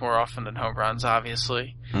strikeouts more often than home runs,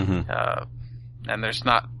 obviously. Mm-hmm. And there's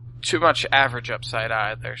not too much average upside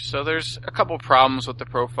either. So there's a couple problems with the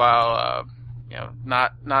profile. You know,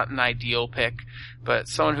 not an ideal pick, but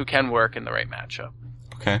someone who can work in the right matchup.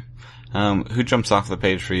 Okay. Who jumps off the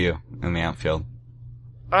page for you in the outfield?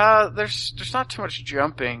 There's not too much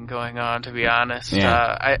jumping going on, to be honest.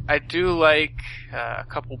 Yeah. I do like a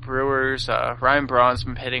couple Brewers. Ryan Braun's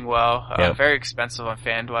been hitting well. Yep. Very expensive on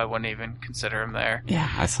FanDuel. I wouldn't even consider him there. Yeah,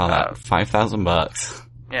 I saw that. $5,000.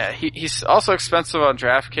 Yeah, he's also expensive on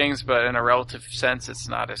DraftKings, but in a relative sense, it's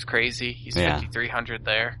not as crazy. He's $5,300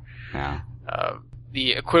 there. Yeah.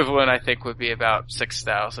 The equivalent, I think, would be about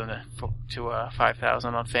 $6,000 to $5,000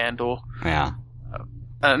 on FanDuel. Yeah.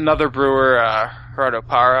 Another Brewer, Gerardo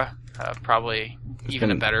Parra, probably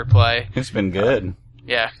even a better play. He's been good.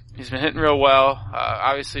 Yeah, he's been hitting real well.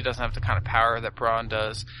 Obviously doesn't have the kind of power that Braun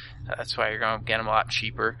does. That's why you're going to get him a lot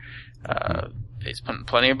cheaper. He's putting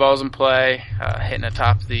plenty of balls in play, hitting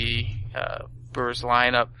atop the Brewers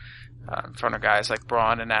lineup in front of guys like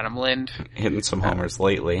Braun and Adam Lind. Hitting some homers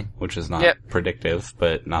lately, which is not predictive,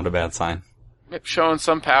 but not a bad sign. Showing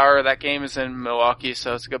some power. That game is in Milwaukee,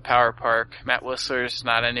 so it's a good power park. Matt Whistler's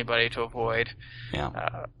not anybody to avoid.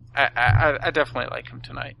 Yeah. I definitely like him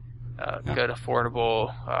tonight. Good,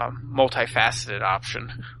 affordable, multifaceted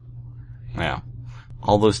option. Yeah.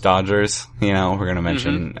 All those Dodgers, you know, we're gonna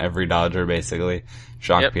mention every Dodger basically.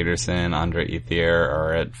 Jock Peterson, Andre Ethier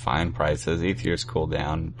are at fine prices. Ethier's cooled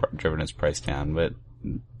down, driven his price down, but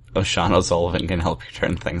Sean O'Sullivan can help you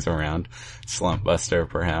turn things around. Slump buster,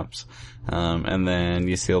 perhaps. And then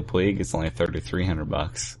Yasiel Puig is only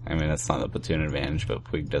 $3,300. I mean, that's not the platoon advantage, but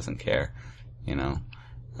Puig doesn't care, you know.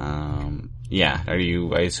 Yeah, I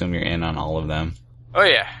assume you're in on all of them? Oh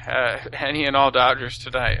yeah, any and all Dodgers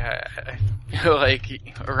tonight. I feel like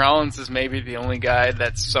Rollins is maybe the only guy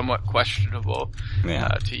that's somewhat questionable,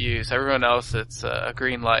 to use. Everyone else, it's a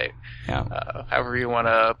green light. Yeah. However you want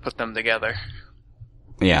to put them together.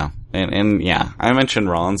 Yeah, and yeah, I mentioned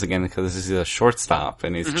Rollins again because he's a shortstop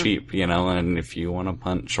and he's cheap, you know, and if you want to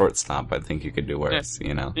punt shortstop, I think you could do worse,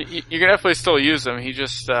 you know. You can definitely still use him. He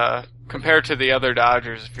just, compared to the other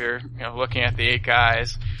Dodgers, if you're, you know, looking at the 8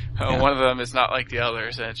 guys, one of them is not like the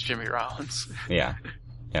others, and it's Jimmy Rollins. Yeah.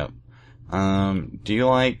 Yep. Do you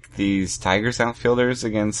like these Tigers outfielders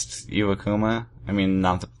against Iwakuma? I mean,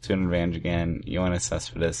 not the platoon advantage again, Yoenis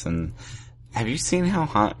Cespedes, and have you seen how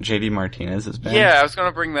hot JD Martinez has been? Yeah, I was going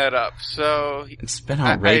to bring that up. So it's been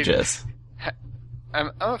outrageous.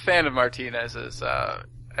 I'm a fan of Martinez's. I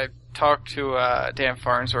talked to Dan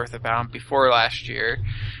Farnsworth about him before last year.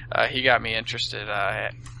 He got me interested.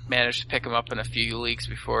 I managed to pick him up in a few leagues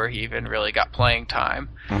before he even really got playing time.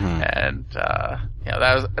 And you know,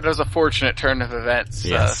 that was a fortunate turn of events.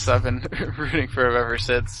 Yes. So I've been rooting for him ever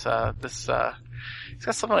since. He's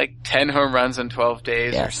got something like 10 home runs in 12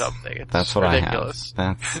 days or something. It's That's what ridiculous. I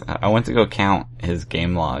have. I went to go count his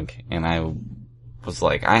game log, and I was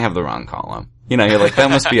like, I have the wrong column. You know, you're like, that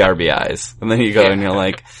must be RBIs. And then you go and you're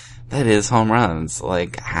like, that is home runs.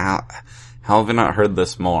 Like, how have I not heard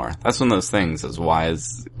this more? That's one of those things is why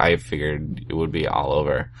I figured it would be all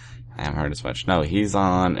over. I haven't heard as much. No, he's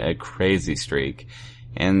on a crazy streak.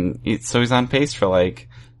 And so he's on pace for like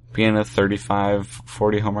being a 35,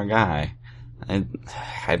 40 homer guy.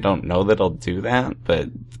 I don't know that I'll do that, but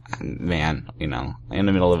man, in the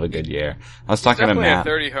middle of a good year. I was talking to Matt.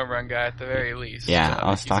 Definitely a 30 home run guy at the very least. Yeah, I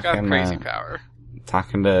was he's got crazy power.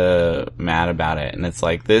 Talking to Matt about it, and it's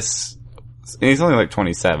like this. He's only like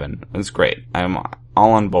 27. It's great. I'm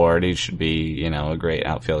all on board. He should be, a great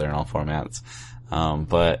outfielder in all formats.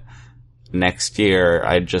 But next year,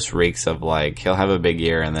 I just reeks of like, he'll have a big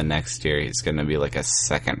year, and then next year he's gonna be like a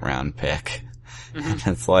second round pick. And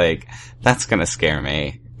it's like, that's gonna scare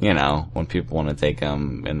me, when people want to take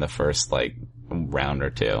him in the first like round or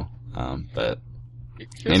two. But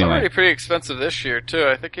he was already pretty expensive this year too.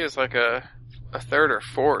 I think he was like a third or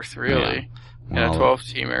fourth, really. Yeah. In a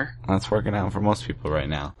 12-teamer. That's working out for most people right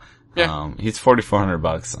now. Yeah. He's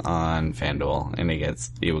 $4,400 on FanDuel, and he gets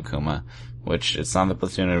Iwakuma, which it's not the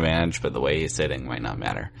platoon advantage, but the way he's sitting might not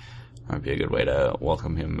matter. Might be a good way to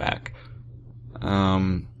welcome him back.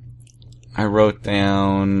 I wrote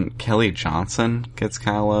down Kelly Johnson gets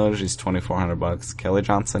Kyle Loge. He's $2,400. Kelly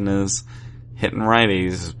Johnson is hitting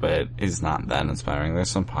righties, but he's not that inspiring. There's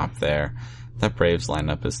some pop there. That Braves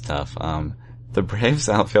lineup is tough. The Braves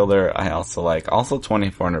outfielder I also like, also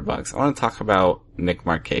 $2,400. I want to talk about Nick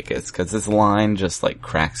Markakis, cause his line just like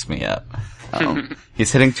cracks me up.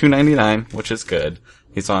 He's hitting .299, which is good.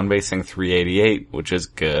 He's on basing .388, which is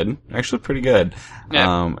good. Actually pretty good.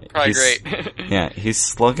 Yeah, probably great. Yeah, he's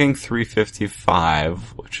slugging .355,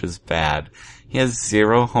 which is bad. He has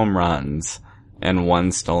 0 home runs and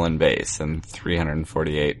 1 stolen base and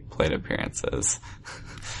 348 plate appearances.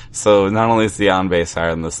 So not only is the on base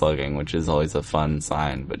higher than the slugging, which is always a fun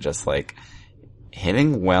sign, but just like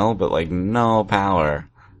hitting well, but like no power.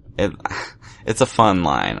 It's a fun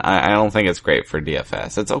line. I don't think it's great for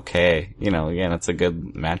DFS. It's okay. Again, it's a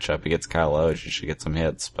good matchup. He gets Kyle Loge. He should get some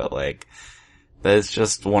hits, but like, that is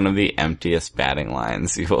just one of the emptiest batting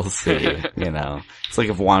lines you will see, It's like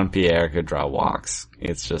if Juan Pierre could draw walks.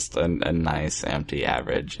 It's just a nice empty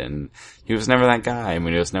average, and he was never that guy. I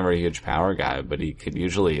mean, he was never a huge power guy, but he could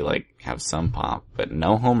usually like have some pop, but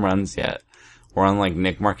no home runs yet. We're on like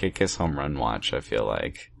Nick Markakis home run watch, I feel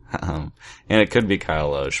like. And it could be Kyle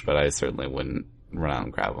Loge, but I certainly wouldn't run out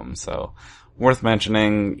and grab him, so worth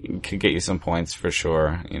mentioning. Could get you some points for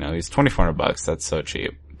sure. He's $2,400. That's so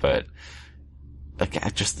cheap, but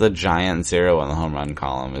like, just the giant 0 on the home run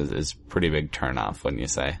column is pretty big turnoff, wouldn't you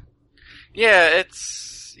say? Yeah,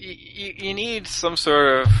 it's, you need some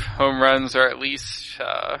sort of home runs, or at least,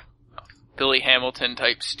 Billy Hamilton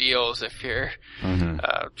type steals if you're,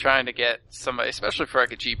 trying to get somebody, especially for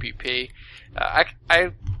like a GPP.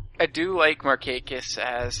 I do like Markakis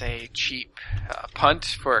as a cheap, punt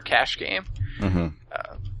for a cash game.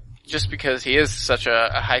 Just because he is such a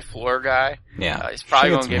high floor guy. Yeah. He's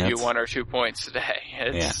probably going to give you 1 or 2 points today.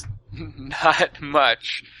 It's not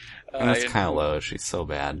much. And it's Kyle Loge. He's so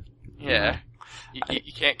bad. Yeah.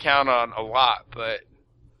 You can't count on a lot, but...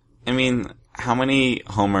 I mean, how many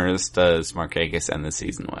homers does Markakis end the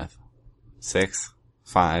season with? 6?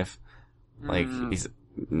 5? Like, he's...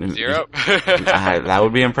 0? That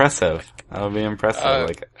would be impressive.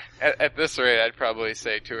 At this rate, I'd probably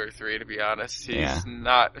say 2 or 3, to be honest. He's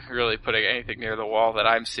not really putting anything near the wall that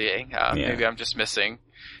I'm seeing. Maybe I'm just missing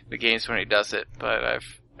the games when he does it, but I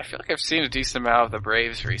feel like I've seen a decent amount of the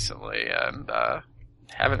Braves recently, and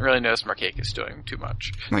haven't really noticed Markakis doing too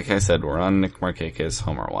much. Like I said, we're on Nick Markakis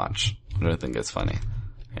Homer watch, which I think is funny.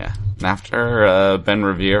 Yeah. And after Ben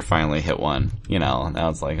Revere finally hit one, now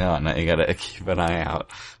it's like, oh, now you gotta keep an eye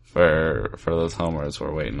out for those homers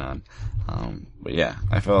we're waiting on. But yeah,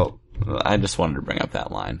 I just wanted to bring up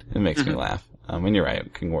that line. It makes me laugh. And you're right,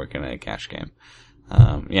 it can work in a cash game.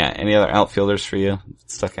 Any other outfielders for you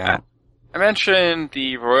that stuck out? I mentioned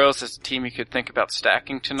the Royals as a team you could think about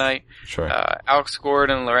stacking tonight. Sure. Alex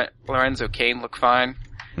Gordon and Lorenzo Cain look fine.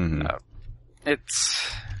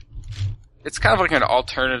 It's kind of like an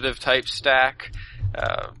alternative type stack.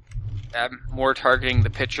 I'm more targeting the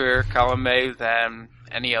pitcher Colomé than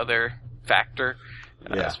any other factor,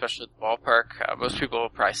 especially the ballpark. Most people will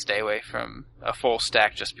probably stay away from a full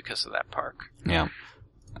stack just because of that park. Yeah.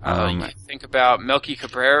 You can think about Melky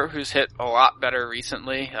Cabrera, who's hit a lot better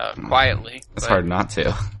recently, quietly. It's hard not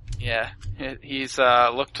to. Yeah. He's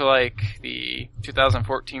looked like the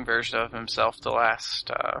 2014 version of himself the last,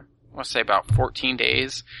 I want to say about 14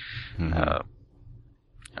 days.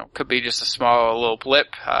 Could be just a small little blip,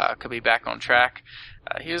 could be back on track.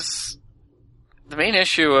 The main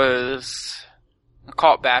issue was, I'll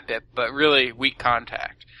call it BABIP, but really weak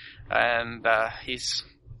contact. And, he's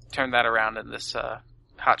turned that around in this,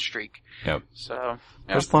 hot streak. Yep. So,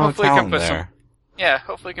 there's a lot of talent there.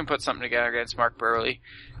 Hopefully he can put something together against Mark Burley.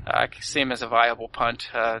 I can see him as a viable punt,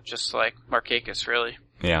 just like Markakis, really.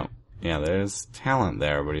 Yeah. Yeah, there's talent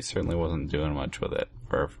there, but he certainly wasn't doing much with it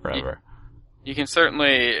for forever. You can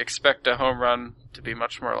certainly expect a home run to be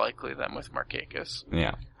much more likely than with Markakis.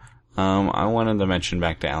 Yeah. I wanted to mention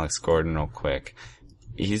back to Alex Gordon real quick.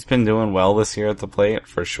 He's been doing well this year at the plate,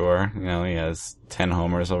 for sure. You know, he has 10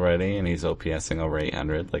 homers already, and he's OPSing over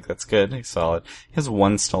 800. Like, that's good. He's solid. He has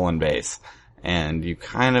 1 stolen base. And you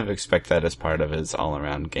kind of expect that as part of his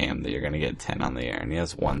all-around game, that you're going to get 10 on the air, and he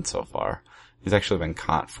has 1 so far. He's actually been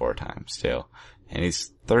caught 4 times, too. And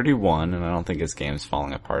he's 31, and I don't think his game's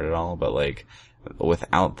falling apart at all, but like,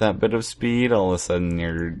 without that bit of speed, all of a sudden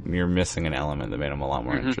you're missing an element that made him a lot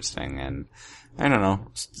more interesting. And I don't know,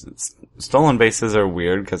 stolen bases are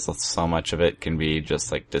weird because so much of it can be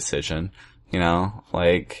just like decision, you know?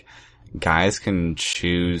 Like, guys can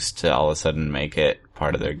choose to all of a sudden make it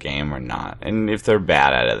part of their game or not. And if they're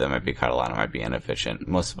bad at it, they might be caught a lot, it might be inefficient.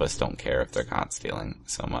 Most of us don't care if they're caught stealing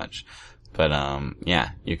so much. But, yeah,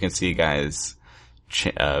 you can see guys'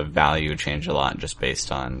 value change a lot just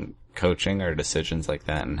based on coaching or decisions like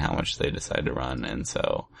that and how much they decide to run. And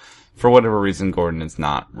so, for whatever reason, Gordon is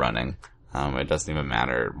not running. It doesn't even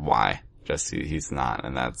matter why. Just he's not,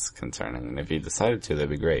 and that's concerning. And if he decided to, that'd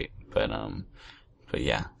be great. But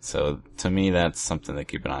yeah. So, to me, that's something to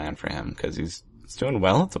keep an eye on for him, because he's doing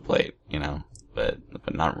well at the plate, you know, but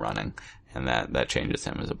not running. And that changes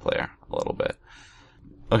him as a player a little bit.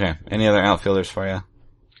 Okay, any other outfielders for you?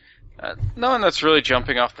 No one that's really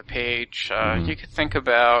jumping off the page. You could think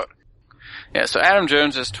about, so Adam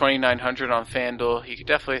Jones is 2,900 on FanDuel. You could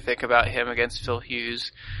definitely think about him against Phil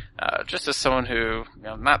Hughes, just as someone who,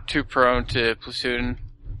 not too prone to platoon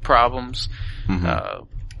problems.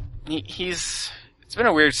 It's been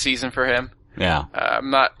a weird season for him. Yeah. I'm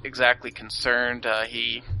not exactly concerned.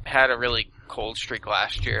 He had a really cold streak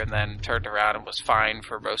last year and then turned around and was fine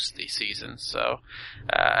for most of the season. So,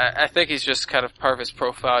 I think he's just kind of part of his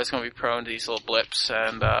profile. He's going to be prone to these little blips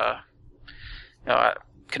and,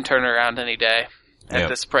 can turn around any day. At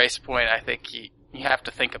this price point, I think you have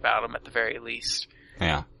to think about him at the very least.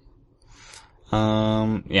 Yeah.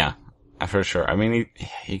 Yeah, for sure. I mean,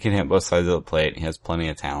 he can hit both sides of the plate. He has plenty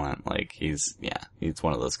of talent. Like, he's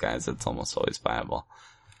one of those guys that's almost always viable.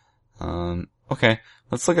 Okay,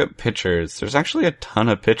 let's look at pitchers. There's actually a ton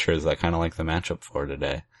of pitchers that kind of like the matchup for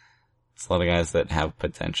today. It's a lot of guys that have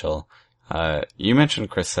potential. You mentioned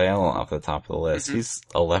Chris Sale off the top of the list. He's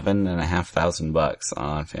 $11,500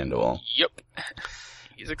 on FanDuel. Yep.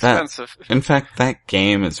 He's expensive. In fact, that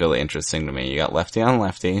game is really interesting to me. You got lefty on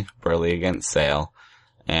lefty, Burley against Sale,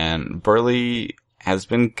 and Burley has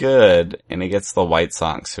been good, and he gets the White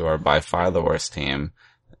Sox, who are by far the worst team,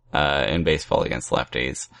 in baseball against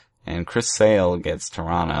lefties. And Chris Sale gets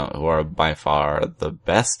Toronto, who are by far the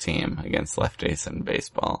best team against lefties in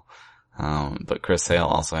baseball. But Chris Sale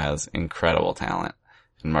also has incredible talent,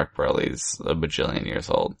 and Mark Burley's a bajillion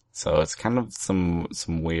years old. So it's kind of some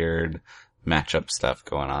weird matchup stuff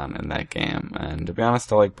going on in that game. And to be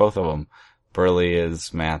honest, I like both of them. Burley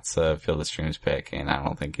is Matt's Field of Streams pick, and I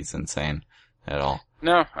don't think he's insane at all.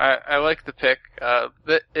 No, I like the pick.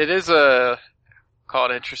 It is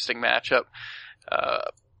call it interesting matchup.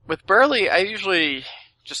 With Burley, I usually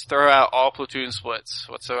just throw out all platoon splits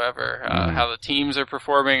whatsoever. How the teams are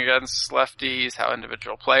performing against lefties, how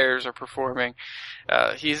individual players are performing.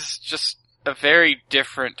 He's just a very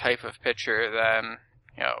different type of pitcher than,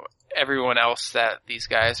 everyone else that these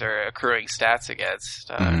guys are accruing stats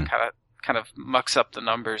against. Kind of mucks up the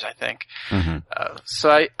numbers, I think.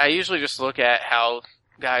 So I usually just look at how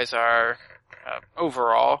guys are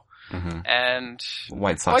overall. And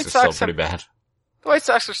White Sox are still pretty bad. The White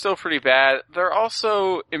Sox are still pretty bad. They're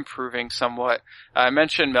also improving somewhat. I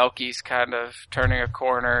mentioned Melky's kind of turning a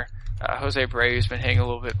corner. Jose Abreu's been hitting a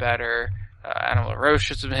little bit better. Adam LaRoche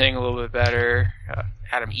has been hitting a little bit better.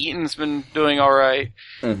 Adam Eaton's been doing alright.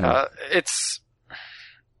 It's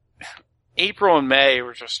April and May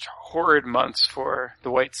were just horrid months for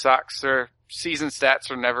the White Sox. Their season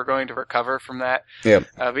stats are never going to recover from that.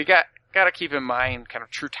 We got to keep in mind kind of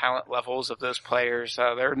true talent levels of those players.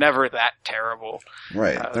 They're never that terrible.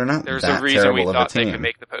 Right. They're not There's that a reason terrible we thought of a team. they could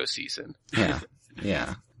make the postseason.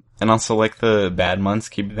 Yeah. And also, like, the bad months,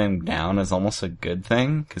 keeping them down is almost a good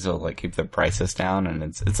thing, because it'll, like, keep their prices down, and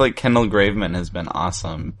it's like Kendall Graveman has been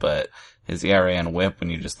awesome, but his ERA and WHIP,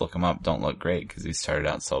 when you just look him up, don't look great, because he started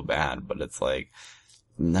out so bad, but it's like,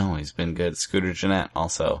 no, he's been good. Scooter Gennett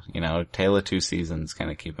also, tale of 2 seasons,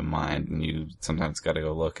 kind of keep in mind, and you sometimes gotta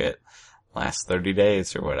go look at last 30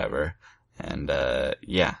 days or whatever. And, the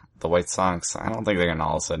White Sox, I don't think they're gonna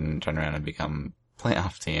all of a sudden turn around and become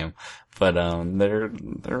playoff team, but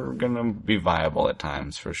they're gonna be viable at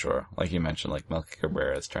times for sure. Like you mentioned, like Melky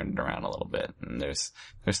Cabrera's turned it around a little bit, and there's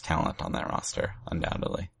talent on that roster,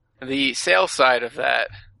 undoubtedly. The sales side of that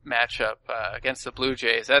matchup against the Blue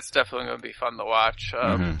Jays, that's definitely going to be fun to watch.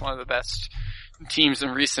 One of the best teams in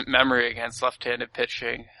recent memory against left-handed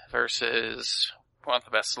pitching versus one of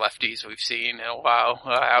the best lefties we've seen in a while,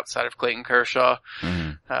 outside of Clayton Kershaw.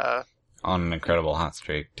 On an incredible hot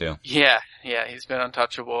streak, too. Yeah, he's been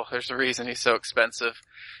untouchable. There's a reason he's so expensive.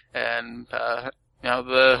 And,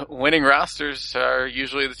 the winning rosters are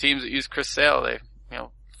usually the teams that use Chris Sale. They,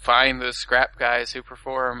 find the scrap guys who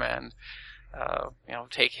perform and,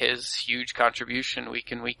 take his huge contribution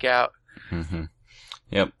week in, week out. Mm-hmm.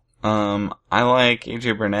 Yep. I like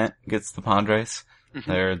AJ Burnett gets the Padres.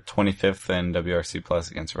 They're 25th in WRC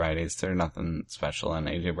plus against righties. They're nothing special, and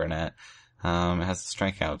AJ Burnett has the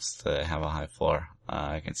strikeouts to have a high floor.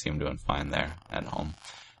 I can see him doing fine there at home.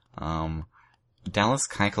 Dallas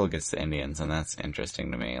Keuchel gets the Indians, and that's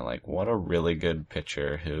interesting to me. Like, what a really good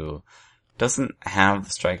pitcher who doesn't have the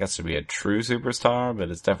strikeouts to be a true superstar, but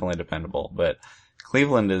is definitely dependable. But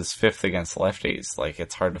Cleveland is 5th against lefties. Like,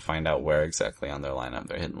 it's hard to find out where exactly on their lineup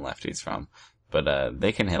they're hitting lefties from. But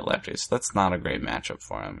they can hit lefties. So that's not a great matchup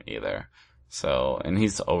for him either. So, and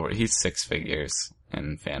he's 6 figures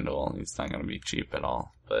in FanDuel. He's not going to be cheap at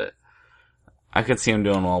all. But I could see him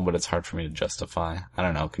doing well, but it's hard for me to justify. I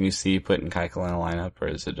don't know. Can you see putting Keuchel in a lineup, or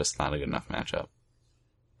is it just not a good enough matchup?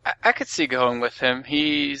 I could see going with him.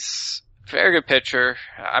 He's a very good pitcher.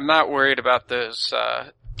 I'm not worried about those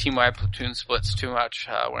team-wide platoon splits too much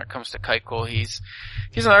when it comes to Keuchel. He's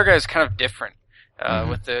another guy who's kind of different.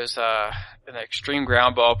 With those, an extreme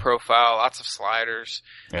ground ball profile, lots of sliders.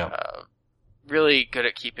 Yeah. Really good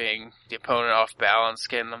at keeping the opponent off balance,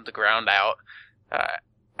 getting them to ground out.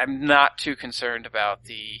 I'm not too concerned about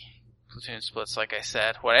the platoon splits, like I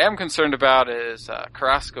said. What I am concerned about is,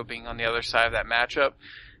 Carrasco being on the other side of that matchup.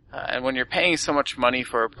 And when you're paying so much money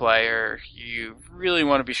for a player, you really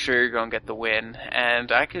want to be sure you're going to get the win.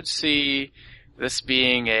 And I could see this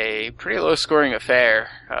being a pretty low scoring affair.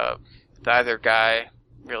 Either guy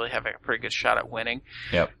really having a pretty good shot at winning.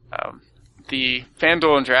 Yep. The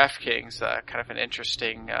FanDuel and DraftKings, kind of an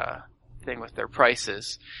interesting thing with their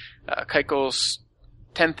prices. Keuchel's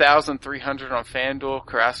 10,300 on FanDuel,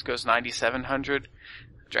 Carrasco's 9,700.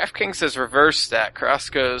 DraftKings has reversed that.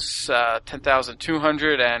 Carrasco's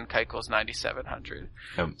 10,200 and Keuchel's 9,700.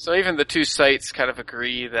 Yep. So even the two sites kind of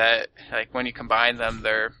agree that, like, when you combine them,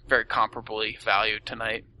 they're very comparably valued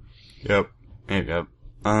tonight. Yep.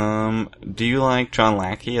 Do you like John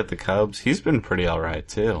Lackey at the Cubs? He's been pretty alright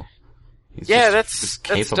too. That's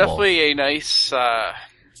definitely a nice,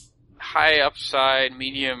 high upside,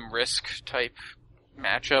 medium risk type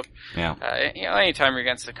matchup. Yeah. Anytime you're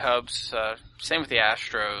against the Cubs, same with the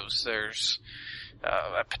Astros, there's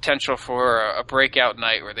a potential for a breakout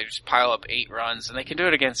night where they just pile up 8 runs, and they can do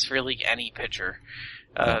it against really any pitcher.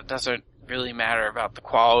 It doesn't really matter about the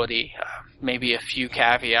quality. Maybe a few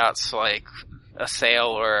caveats like a Sale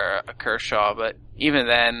or a Kershaw, but even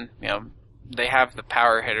then, they have the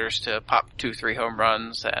power hitters to pop 2-3 home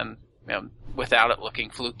runs and, without it looking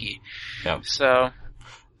fluky. Yep. So,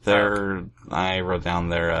 I wrote down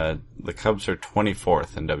the Cubs are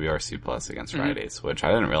 24th in WRC plus against righties, which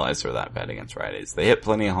I didn't realize they were that bad against righties. They hit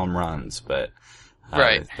plenty of home runs, but,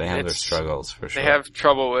 they have their struggles for sure. They have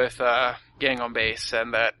trouble with, getting on base,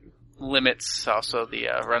 and that limits also the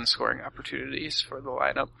run scoring opportunities for the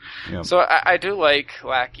lineup. Yep. So I do like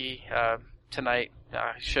Lackey tonight.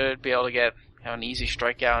 Should be able to get an easy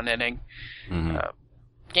strikeout inning.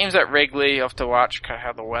 Games at Wrigley, you have to watch kind of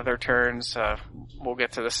how the weather turns. We'll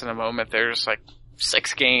get to this in a moment. There's like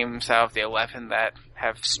 6 games out of the 11 that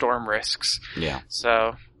have storm risks. Yeah.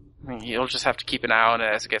 So you'll just have to keep an eye on it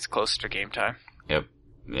as it gets closer to game time.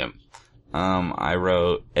 Yep. I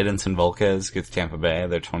wrote Edinson Volquez gets Tampa Bay.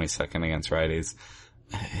 They're 22nd against righties.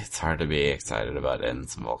 It's hard to be excited about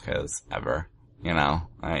Edinson Volquez ever.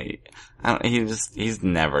 He's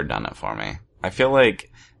never done it for me. I feel like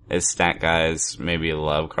as stat guys maybe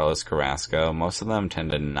love Carlos Carrasco, most of them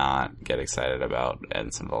tend to not get excited about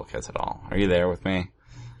Edinson Volquez at all. Are you there with me?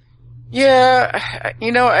 Yeah,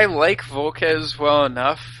 I like Volquez well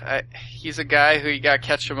enough. He's a guy who you gotta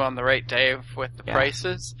catch him on the right day with the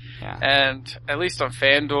prices. Yeah. And at least on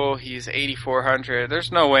FanDuel, he's 8,400.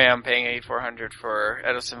 There's no way I'm paying 8,400 for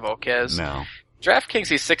Edinson Volquez. No. DraftKings,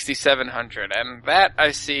 he's 6,700, and that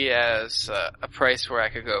I see as a price where I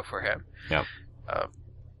could go for him. Yep.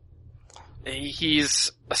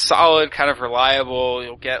 He's a solid, kind of reliable.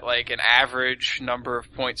 You'll get like an average number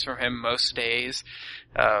of points from him most days.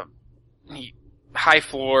 He high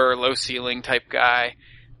floor, low ceiling type guy.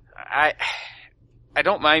 I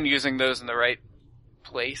don't mind using those in the right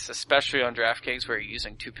place, especially on DraftKings where you're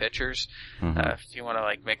using 2 pitchers. Mm-hmm. If you want to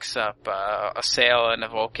like mix up a Sale and a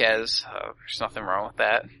Volquez, there's nothing wrong with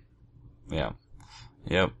that. Yeah.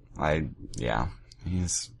 Yep.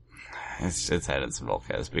 It's headed to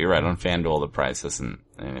Volquez, but you're right, on FanDuel the price isn't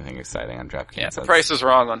anything exciting. On DraftKings, yeah, the price is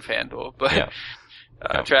wrong on FanDuel, but yep.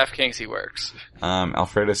 DraftKings he works.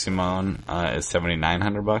 Alfredo Simon is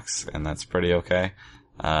 $7,900, and that's pretty okay.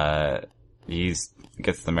 He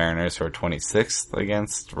gets the Mariners, who are 26th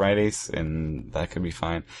against righties, and that could be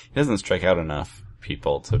fine. He doesn't strike out enough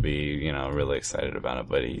people to be, really excited about it,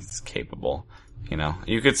 but he's capable.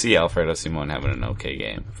 You could see Alfredo Simon having an okay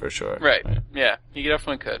game, for sure. Right. Yeah, he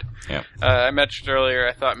definitely could. Yeah. I mentioned earlier,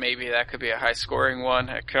 I thought maybe that could be a high-scoring one.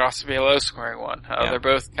 It could also be a low-scoring one. They're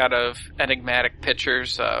both kind of enigmatic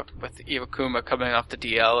pitchers, with Iwakuma coming off the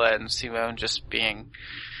DL and Simon just being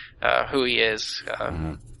who he is.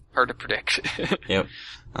 Hard to predict. Yep.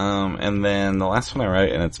 And then the last one I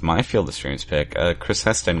write, and it's my Field of Streams pick, Chris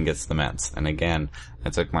Heston gets the Mets. And again, I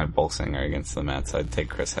took my bulk singer against the Mets. I'd take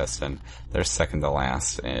Chris Heston. They're second to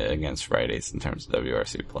last against righties in terms of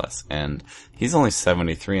WRC+. And he's only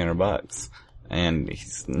 $7,300. And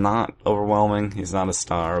he's not overwhelming. He's not a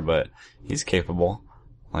star, but he's capable.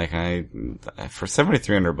 For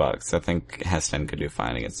 $7,300, I think Heston could do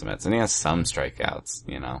fine against the Mets. And he has some strikeouts,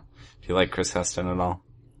 Do you like Chris Heston at all?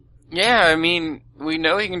 Yeah, I mean, we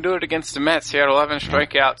know he can do it against the Mets. He had 11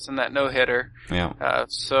 strikeouts in that no-hitter. Yeah.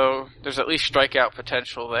 So there's at least strikeout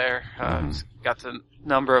potential there. He's got the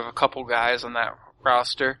number of a couple guys on that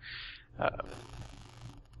roster.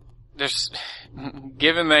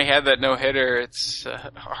 Given they had that no-hitter, it's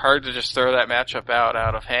hard to just throw that matchup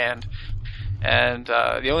out of hand. And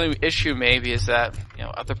the only issue maybe is that,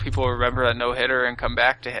 other people remember that no-hitter and come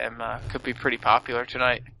back to him. Could be pretty popular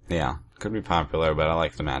tonight. Yeah. Could be popular, but I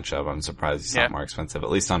like the matchup. I'm surprised he's not more expensive.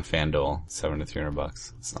 At least on FanDuel,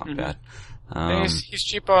 $700-300. It's not bad. He's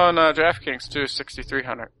cheap on DraftKings too,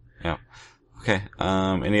 $6,300. Yeah. Okay.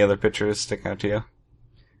 Any other pitchers stick out to you?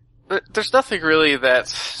 There's nothing really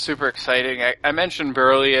that's super exciting. I mentioned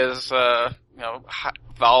Burley as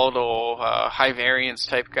volatile, high variance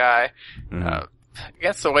type guy.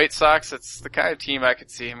 Against the White Sox, it's the kind of team I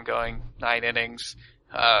could see him going 9 innings.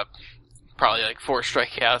 Probably like 4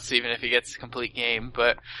 strikeouts, even if he gets a complete game.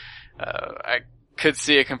 But I could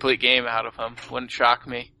see a complete game out of him. Wouldn't shock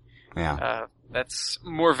me. Yeah. That's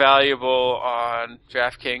more valuable on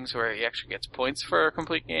DraftKings, where he actually gets points for a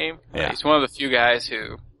complete game. Yeah. He's one of the few guys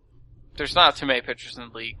who, there's not too many pitchers in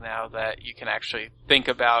the league now that you can actually think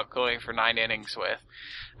about going for 9 innings with.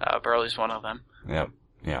 Burley's one of them. Yep.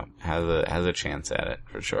 Yeah. Has a chance at it,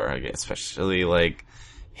 for sure. Especially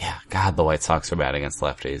the White Sox are bad against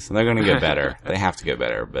lefties. And they're gonna get better. They have to get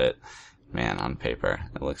better, but man, on paper,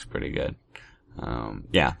 it looks pretty good.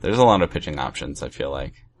 There's a lot of pitching options, I feel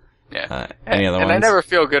like. Yeah. Any other ones? And I never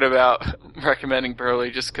feel good about recommending Burley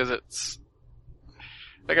just because it's,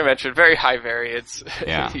 like I mentioned, very high variance.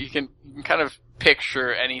 Yeah. You can kind of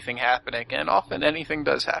picture anything happening, and often anything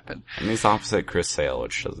does happen. And he's opposite Chris Sale,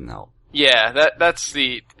 which doesn't help. Yeah, that's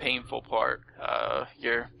the painful part.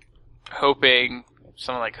 You're hoping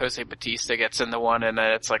someone like Jose Bautista gets in the one, and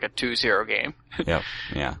then it's like a 2-0 game. Yep,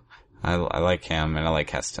 yeah. I like him, and I like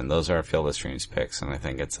Heston. Those are our Field of Streams picks, and I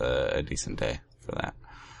think it's a decent day for that.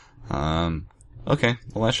 Okay,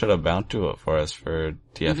 well that should about do it for us for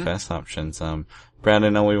DFS options. Brad, I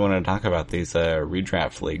know we want to talk about these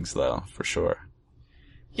redraft leagues, though, for sure.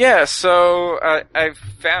 Yeah, so I've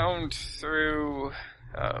found through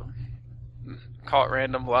call it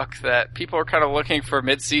random luck that people are kind of looking for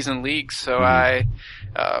mid-season leagues, so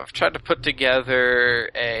I've tried to put together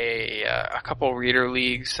a couple reader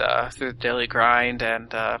leagues through the Daily Grind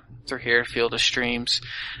and through here, Field of Streams.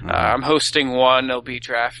 I'm hosting one. They'll be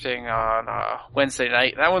drafting on Wednesday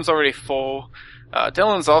night. That one's already full.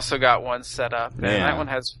 Dylan's also got one set up, and that one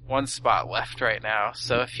has 1 spot left right now.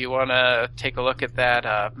 So if you want to take a look at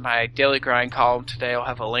that, my Daily Grind column today will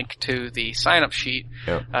have a link to the sign-up sheet.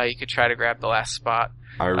 Yep. You could try to grab the last spot.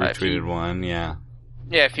 I retweeted one, yeah.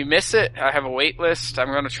 Yeah, if you miss it, I have a wait list. I'm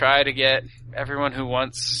going to try to get everyone who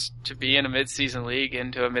wants to be in a mid-season league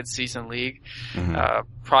into a mid-season league.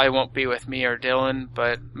 Probably won't be with me or Dylan,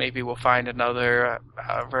 but maybe we'll find another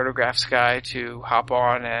Rotographs guy to hop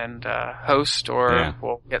on and host, or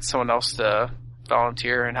we'll get someone else to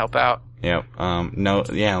volunteer and help out. Yep.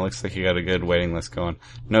 It looks like you got a good waiting list going.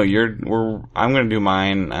 No, I'm going to do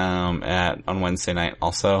mine on Wednesday night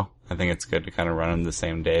also. I think it's good to kind of run them the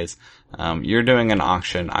same days. You're doing an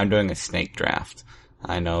auction. I'm doing a snake draft.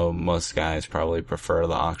 I know most guys probably prefer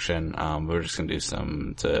the auction. We're just gonna do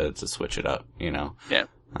some to switch it up, you know. Yeah.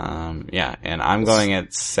 Yeah, and I'm going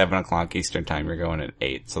at 7 o'clock Eastern time. You're going at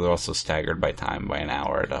 8, so they're also staggered by time by an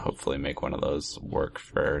hour to hopefully make one of those work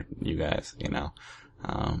for you guys, you know.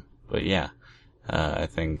 But yeah, I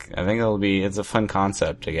think it's a fun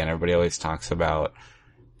concept. Again, everybody always talks about,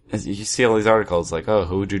 you see all these articles like, oh,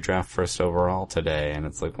 who would you draft first overall today? And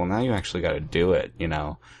it's like, well, now you actually got to do it, you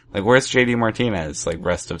know. Like, where's JD Martinez? Like,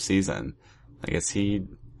 rest of season? Like, is he?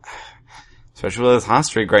 Especially with his hot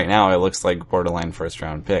streak right now, it looks like borderline first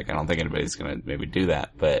round pick. I don't think anybody's gonna maybe do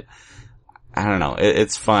that, but I don't know.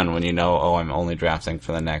 It's fun when you know, oh, I'm only drafting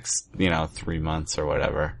for the next, 3 months or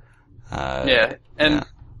whatever.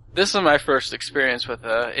 This is my first experience with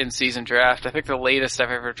a in-season draft. I think the latest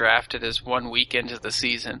I've ever drafted is 1 week into the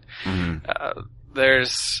season. Mm-hmm.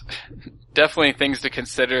 There's definitely things to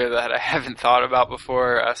consider that I haven't thought about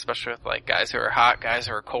before, especially with like guys who are hot, guys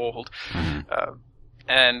who are cold. Mm-hmm.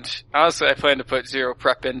 And honestly, I plan to put zero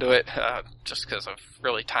prep into it, just because of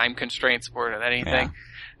really time constraints more than anything.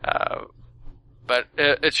 Yeah. But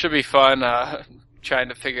it should be fun, trying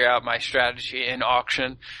to figure out my strategy in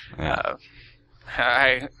auction. Yeah.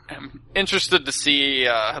 I am interested to see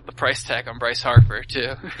the price tag on Bryce Harper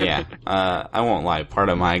too. Yeah, I won't lie. Part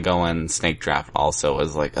of my going snake draft also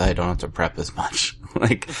was like, I don't have to prep as much.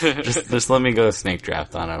 Like, just let me go snake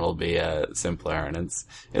draft on it. It'll be simpler, and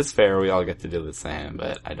it's fair. We all get to do the same,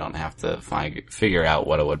 but I don't have to figure out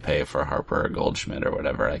what it would pay for Harper or Goldschmidt or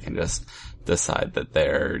whatever. I can just decide that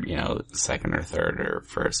they're, second or third or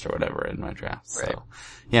first or whatever in my draft. So, right.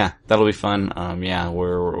 Yeah, that'll be fun. Yeah,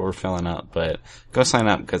 we're filling up, but go sign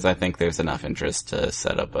up because I think there's enough interest to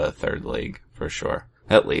set up a third league for sure.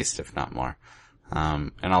 At least, if not more.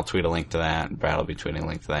 And I'll tweet a link to that. Brad will be tweeting a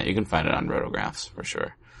link to that. You can find it on Rotographs for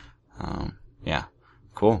sure. Yeah,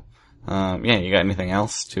 cool. Yeah, you got anything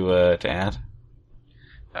else to add?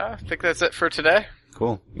 I think that's it for today.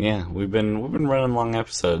 Cool. Yeah, we've been running long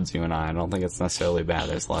episodes, you and I. I don't think it's necessarily bad.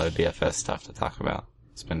 There's a lot of DFS stuff to talk about.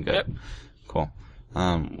 It's been good. Yep. Cool.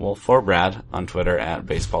 Well, for Brad on Twitter at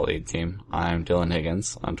Baseball Aid Team, I'm Dylan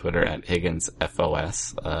Higgins on Twitter at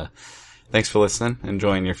HigginsFOS. Thanks for listening.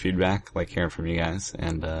 Enjoying your feedback. Like hearing from you guys.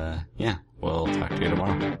 And, yeah, we'll talk to you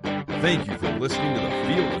tomorrow. Thank you for listening to the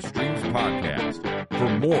Field of Streams podcast. For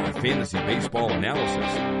more fantasy baseball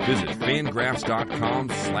analysis, visit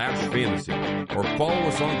fangraphs.com/fantasy or follow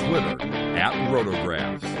us on Twitter at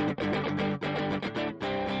Rotographs.